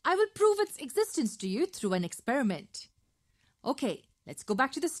first I will prove its existence to you through an experiment. Okay, let's go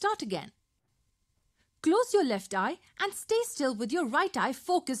back to the start again. Close your left eye and stay still with your right eye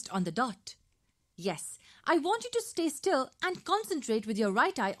focused on the dot. Yes, I want you to stay still and concentrate with your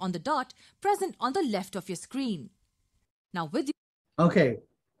right eye on the dot present on the left of your screen. Now with you. Okay,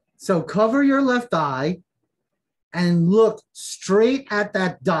 so cover your left eye and look straight at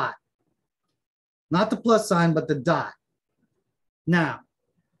that dot. Not the plus sign, but the dot. Now,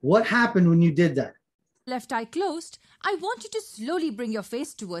 what happened when you did that? Left eye closed, I want you to slowly bring your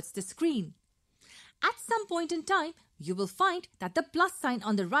face towards the screen. At some point in time, you will find that the plus sign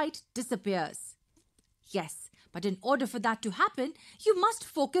on the right disappears. Yes, but in order for that to happen, you must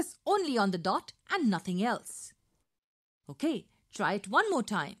focus only on the dot and nothing else. Okay, try it one more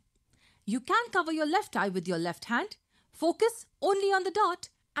time. You can cover your left eye with your left hand, focus only on the dot,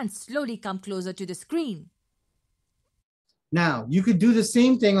 and slowly come closer to the screen. Now, you could do the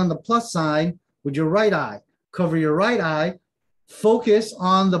same thing on the plus sign with your right eye. Cover your right eye, focus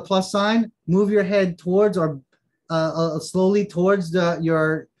on the plus sign, move your head towards or slowly towards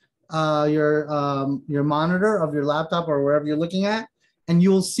your monitor of your laptop or wherever you're looking at, and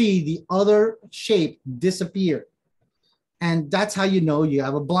you will see the other shape disappear. And that's how you know you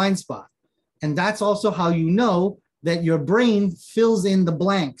have a blind spot. And that's also how you know that your brain fills in the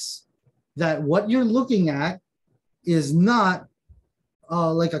blanks, that what you're looking at is not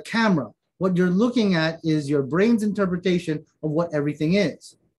like a camera. What you're looking at is your brain's interpretation of what everything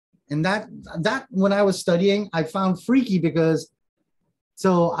is. And that when I was studying, I found freaky because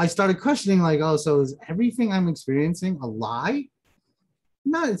so I started questioning like, oh, so is everything I'm experiencing a lie?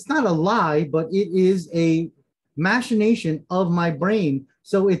 No, it's not a lie, but it is a machination of my brain.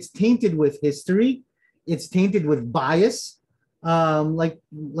 So it's tainted with history. It's tainted with bias. How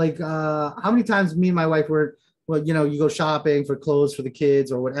many times me and my wife were, well, you know, you go shopping for clothes for the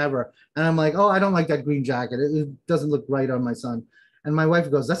kids or whatever. And I'm like, oh, I don't like that green jacket. It doesn't look right on my son. And my wife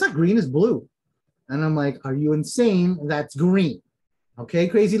goes, that's not green, it's blue. And I'm like, are you insane? That's green. Okay,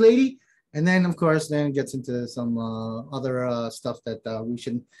 crazy lady. And then, of course, then it gets into some other stuff that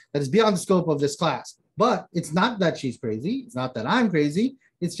that is beyond the scope of this class. But it's not that she's crazy. It's not that I'm crazy.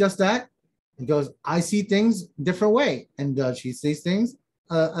 It's just that it goes, I see things different way. And she sees things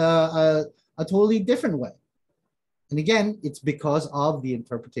a totally different way. And again, it's because of the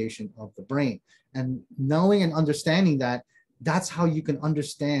interpretation of the brain. And knowing and understanding that, that's how you can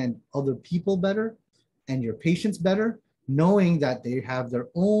understand other people better and your patients better, knowing that they have their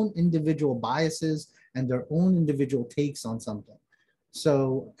own individual biases and their own individual takes on something.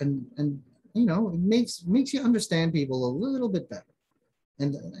 So, and you know, it makes you understand people a little bit better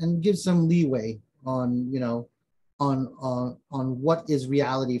and give some leeway on, you know, on what is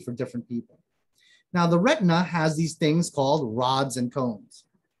reality for different people. Now, the retina has these things called rods and cones.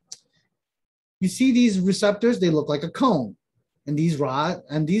 You see these receptors, they look like a cone. And these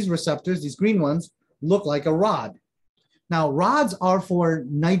receptors, these green ones, look like a rod. Now, rods are for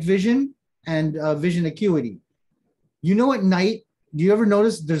night vision and vision acuity. You know, at night, do you ever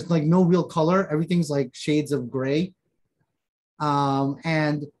notice there's like no real color? Everything's like shades of gray.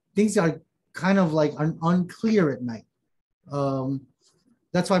 And things are kind of like unclear at night.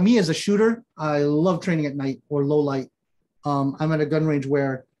 That's why me as a shooter, I love training at night or low light. I'm at a gun range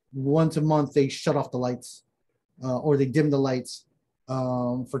where once a month they shut off the lights or they dim the lights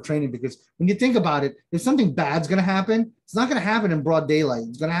for training, because when you think about it, if something bad's going to happen, it's not going to happen in broad daylight.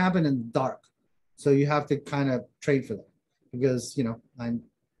 It's going to happen in the dark. So you have to kind of train for that, because, you know, I'm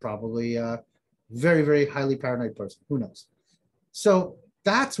probably a very, very highly paranoid person. Who knows? So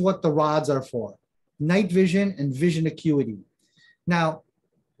that's what the rods are for, night vision and vision acuity. Now,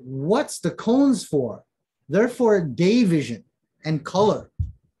 what's the cones for? They're for day vision and color.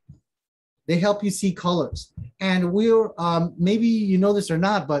 They help you see colors. And we're, maybe you know this or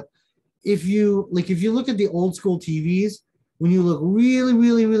not, but if you look at the old school TVs, when you look really,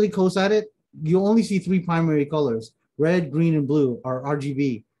 really, really close at it, you only see three primary colors: red, green, and blue, or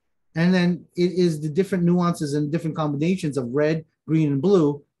RGB. And then it is the different nuances and different combinations of red, green, and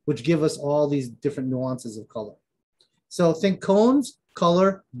blue, which give us all these different nuances of color. So think cones,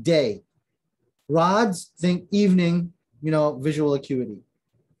 color, day. Rods, think evening, visual acuity.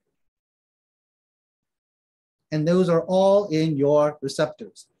 And those are all in your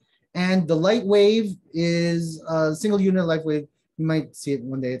receptors. And the light wave is a single unit light wave. You might see it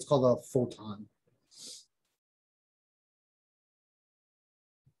one day. It's called a photon.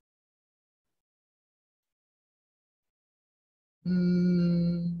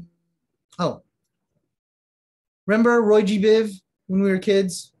 Oh, remember Roy G. Biv when we were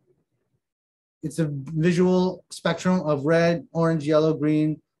kids? It's a visual spectrum of red, orange, yellow,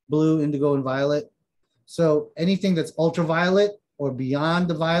 green, blue, indigo, and violet. So anything that's ultraviolet or beyond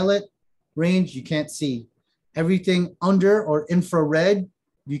the violet range, you can't see. Everything under or infrared,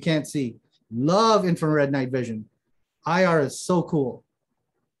 you can't see. Love infrared night vision. IR is so cool.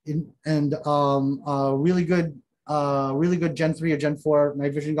 And really good Gen 3 or Gen 4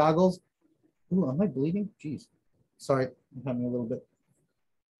 night vision goggles. Ooh, am I bleeding? Jeez. Sorry, I'm having a little bit.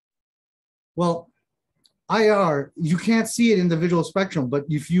 Well, IR, you can't see it in the visual spectrum, but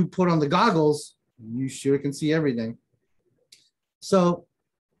if you put on the goggles, you sure can see everything. So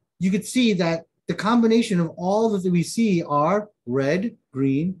you could see that the combination of all that we see are red,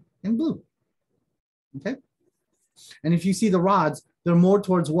 green, and blue. Okay? And if you see the rods, they're more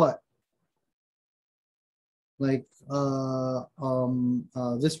towards what? Like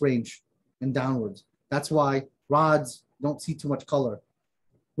this range and downwards. That's why rods don't see too much color.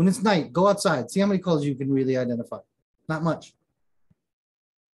 When it's night, go outside. See how many colors you can really identify. Not much.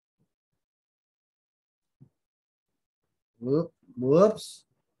 Whoops.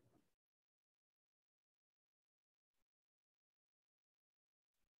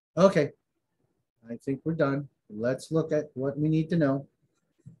 Okay. I think we're done. Let's look at what we need to know.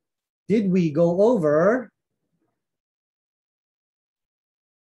 Did we go over?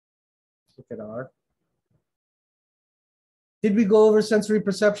 Look at our. Did we go over sensory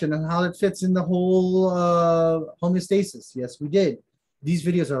perception and how it fits in the whole homeostasis? Yes, we did. These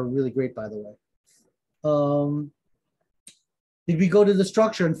videos are really great, by the way. Did we go to the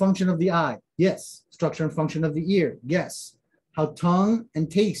structure and function of the eye? Yes. Structure and function of the ear? Yes. How tongue and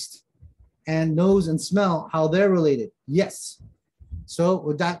taste and nose and smell, how they're related? Yes. So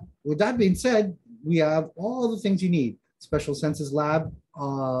with that being said, we have all the things you need. Special Senses Lab,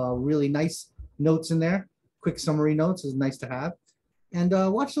 really nice notes in there. Quick summary notes is nice to have. And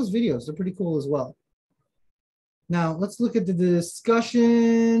watch those videos. They're pretty cool as well. Now, let's look at the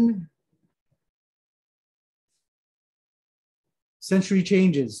discussion. Sensory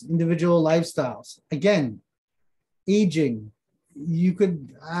changes, individual lifestyles. Again, aging. You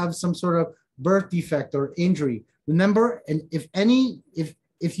could have some sort of birth defect or injury. Remember, and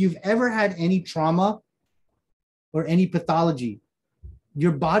if you've ever had any trauma or any pathology,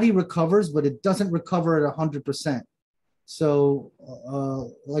 your body recovers, but it doesn't recover at 100%. So,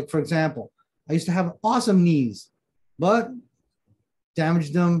 like for example, I used to have awesome knees, but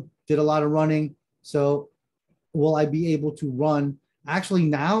damaged them, did a lot of running. So will I be able to run? Actually,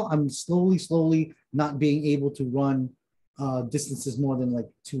 now I'm slowly not being able to run distances more than like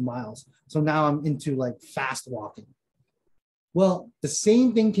 2 miles. So now I'm into like fast walking. Well, the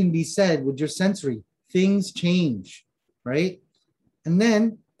same thing can be said with your sensory. Things change, right? And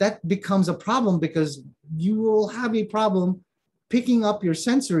then that becomes a problem because you will have a problem picking up your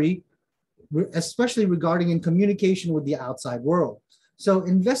sensory, especially regarding in communication with the outside world. So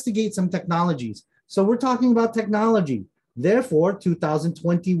investigate some technologies. So we're talking about technology. Therefore,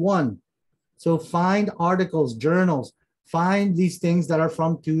 2021. So find articles, journals, find these things that are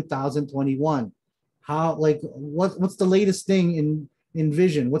from 2021. How, like, what's the latest thing in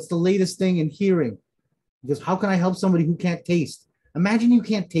vision? What's the latest thing in hearing? Because how can I help somebody who can't taste? Imagine you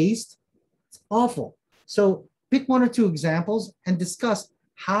can't taste. It's awful. So pick 1 or 2 examples and discuss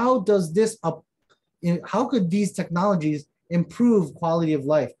how does this how could these technologies improve quality of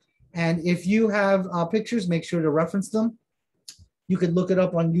life? And if you have pictures, make sure to reference them. You can look it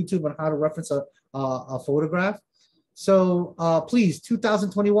up on YouTube on how to reference a photograph. So please,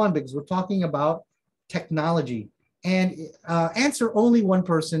 2021, because we're talking about technology. And answer only one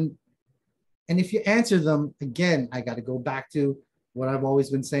person. And if you answer them, again, I got to go back to what I've always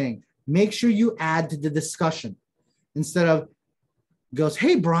been saying. Make sure you add to the discussion. Instead of goes,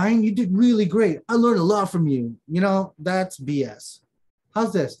 hey, Brian, you did really great. I learned a lot from you. That's BS.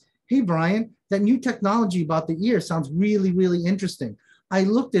 How's this? Hey, Brian, that new technology about the ear sounds really, really interesting. I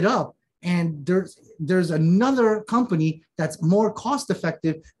looked it up, and there's another company that's more cost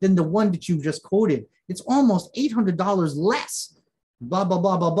effective than the one that you just quoted. It's almost $800 less. blah, blah,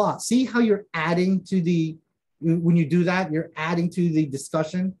 blah, blah, blah. See how you're adding to the, when you do that, you're adding to the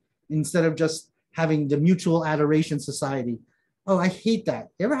discussion instead of just having the mutual adoration society. Oh, I hate that.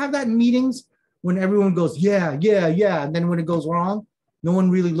 You ever have that in meetings when everyone goes, yeah, yeah, yeah. And then when it goes wrong, no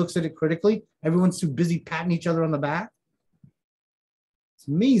one really looks at it critically. Everyone's too busy patting each other on the back. It's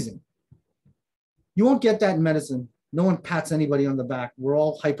amazing. You won't get that in medicine. No one pats anybody on the back. We're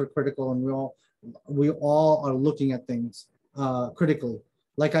all hypercritical, and we all are looking at things critically.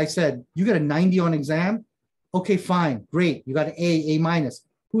 Like I said, you get a 90 on exam. Okay, fine, great. You got an A minus.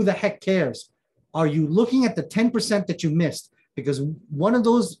 Who the heck cares? Are you looking at the 10% that you missed? Because one of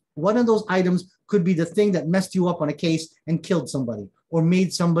those items could be the thing that messed you up on a case and killed somebody or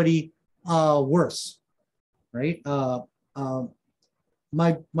made somebody worse, right? My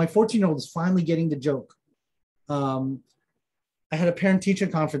 14-year-old is finally getting the joke. I had a parent-teacher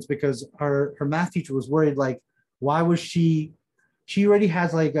conference because her math teacher was worried, like, why was she already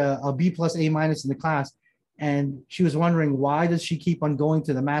has like a B plus A minus in the class, and she was wondering, why does she keep on going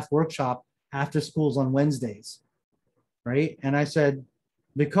to the math workshop after schools on Wednesdays, right? And I said,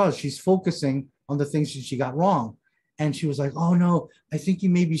 because she's focusing on the things she got wrong. And she was like, oh no, I think you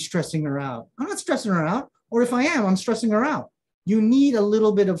may be stressing her out. I'm not stressing her out. Or if I am, I'm stressing her out. You need a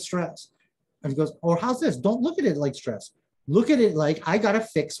little bit of stress. And she goes, or how's this? Don't look at it like stress. Look at it like, I got to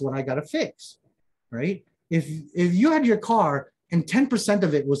fix what I got to fix, right? If you had your car and 10%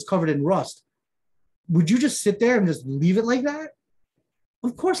 of it was covered in rust, would you just sit there and just leave it like that?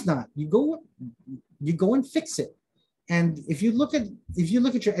 Of course not. You go and fix it. And if you look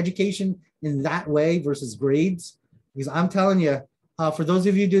at your education in that way versus grades, because I'm telling you, for those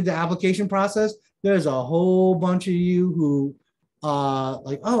of you who did the application process, there's a whole bunch of you who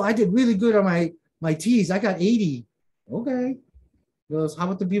like, oh, I did really good on my T's. I got 80. Okay. Goes, how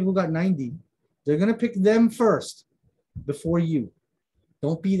about the people who got 90? They're going to pick them first before you.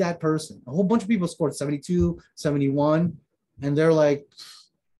 Don't be that person. A whole bunch of people scored 72, 71, and they're like,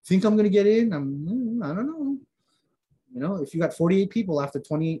 think I'm going to get in? I don't know. You know, if you got 48 people after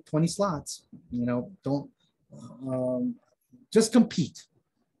 20 slots, you know, don't just compete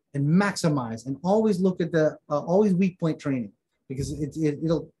and maximize, and always look at the always weak point training, because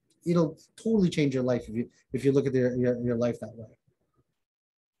it'll totally change your life if you look at your life that way.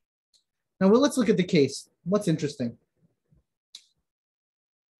 Now, well, let's look at the case. What's interesting?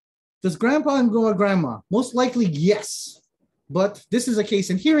 Does grandpa ignore grandma? Most likely, yes. But this is a case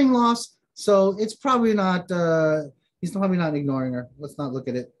in hearing loss, so it's probably not, he's probably not ignoring her. Let's not look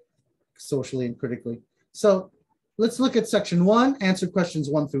at it socially and critically. So let's look at section 1, answer questions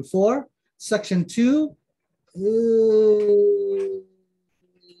 1 through 4. Section 2,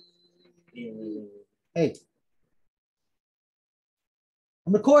 hey,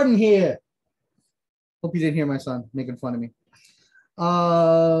 I'm recording here. Hope you didn't hear my son making fun of me.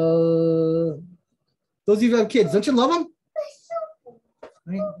 Those of you who have kids, don't you love them?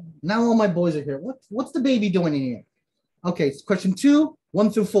 Right? Now all my boys are here. What's the baby doing in here? Okay, so question 2,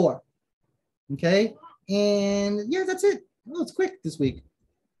 1 through 4. Okay, and yeah, that's it. Oh, it's quick this week.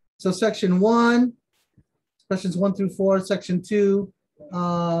 So section 1, questions 1 through 4. Section 2,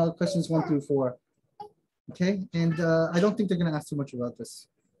 questions 1 through 4. Okay, and I don't think they're going to ask too much about this,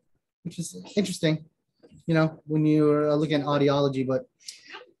 which is interesting, you know, when you're looking at audiology, but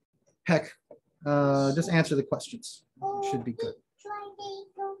heck, just answer the questions. It should be good.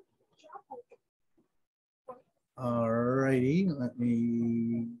 All righty, let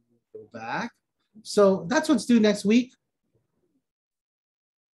me go back. So that's what's due next week.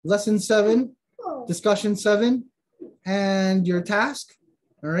 Lesson 7, discussion 7, and your task.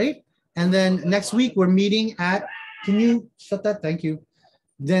 All right. And then next week we're meeting at, can you shut that? Thank you.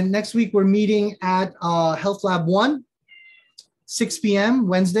 Then next week we're meeting at Health Lab 1, 6 p.m.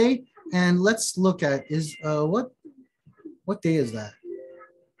 Wednesday. And let's look at what day is that?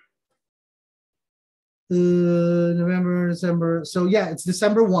 November, December. So yeah, it's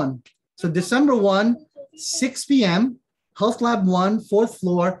December 1. So December 1, 6 p.m., Health Lab 1, 4th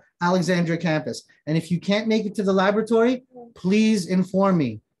floor, Alexandria campus. And if you can't make it to the laboratory, please inform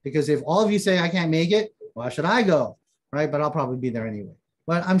me. Because if all of you say I can't make it, why should I go? Right? But I'll probably be there anyway.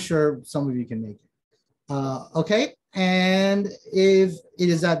 But I'm sure some of you can make it. Okay. And if it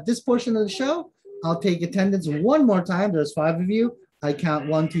is at this portion of the show, I'll take attendance one more time. There's 5 of you. I count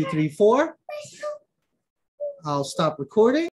 1, 2, 3, 4. I'll stop recording.